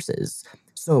 omnipotent forces.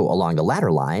 So, along the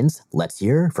latter lines, let's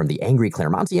hear from the angry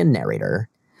Claremontian narrator.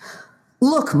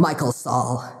 Look, Michael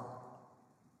Saul,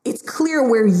 it's clear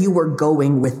where you were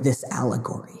going with this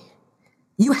allegory.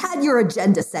 You had your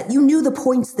agenda set. You knew the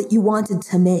points that you wanted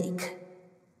to make.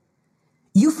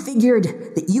 You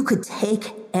figured that you could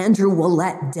take Andrew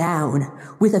Willett down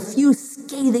with a few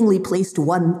scathingly placed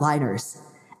one-liners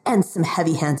and some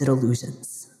heavy-handed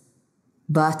allusions.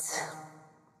 But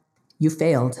you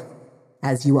failed,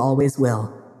 as you always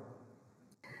will,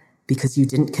 because you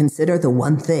didn't consider the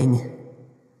one thing,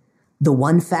 the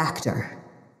one factor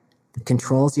that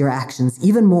controls your actions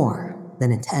even more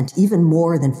than intent, even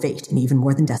more than fate, and even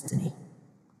more than destiny.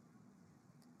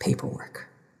 Paperwork.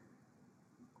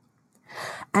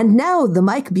 And now the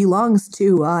mic belongs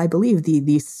to, I believe, the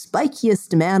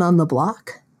spikiest man on the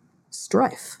block,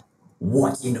 Strife.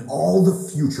 What in all the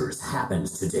futures happened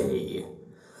today?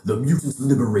 The Mutant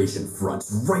Liberation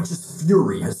Front's righteous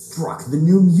fury has struck the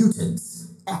New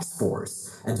Mutants,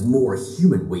 X-Force, and more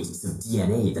human wastes of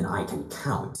DNA than I can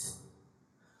count.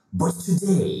 But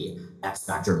today,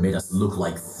 X-Factor made us look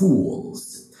like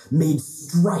fools. Made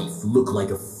Strife look like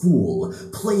a fool,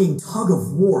 playing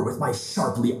tug-of-war with my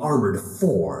sharply armored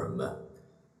form.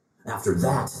 After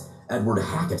that, Edward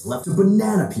Hackett left a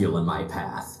banana peel in my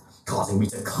path, causing me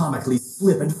to comically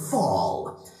slip and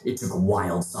fall. It took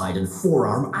Wildside and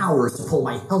Forearm hours to pull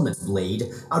my helmet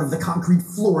blade out of the concrete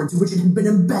floor into which it had been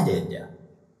embedded.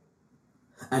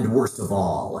 And worst of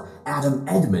all, Adam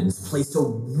Edmonds placed a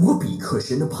whoopee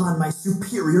cushion upon my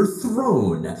superior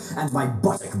throne, and my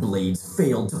buttock blades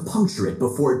failed to puncture it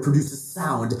before it produced a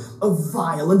sound of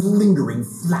vile and lingering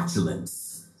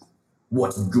flatulence.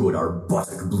 What good are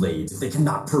buttock blades if they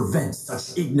cannot prevent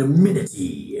such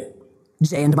ignominy?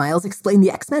 Jay and Miles Explain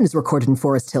the X-Men is recorded in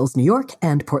Forest Hills, New York,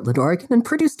 and Portland, Oregon, and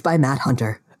produced by Matt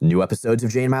Hunter. New episodes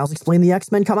of Jay and Miles Explain the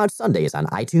X-Men come out Sundays on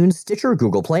iTunes, Stitcher,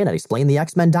 Google Play, and at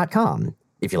explainthexmen.com.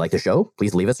 If you like the show,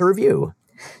 please leave us a review.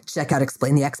 Check out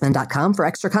explainthexmen.com for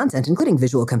extra content, including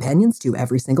visual companions to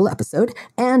every single episode,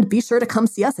 and be sure to come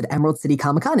see us at Emerald City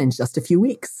Comic-Con in just a few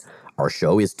weeks. Our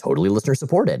show is totally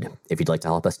listener-supported. If you'd like to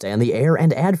help us stay on the air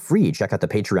and ad-free, check out the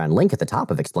Patreon link at the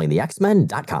top of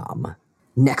explainthexmen.com.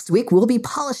 Next week, we'll be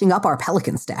polishing up our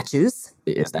pelican statues.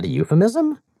 Is that a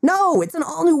euphemism? No, it's an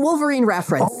all-new Wolverine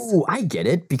reference. Oh, I get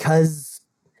it, because...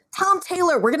 Tom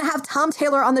Taylor. We're going to have Tom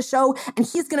Taylor on the show, and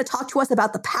he's going to talk to us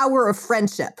about the power of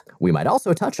friendship. We might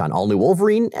also touch on All New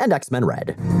Wolverine and X-Men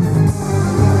Red.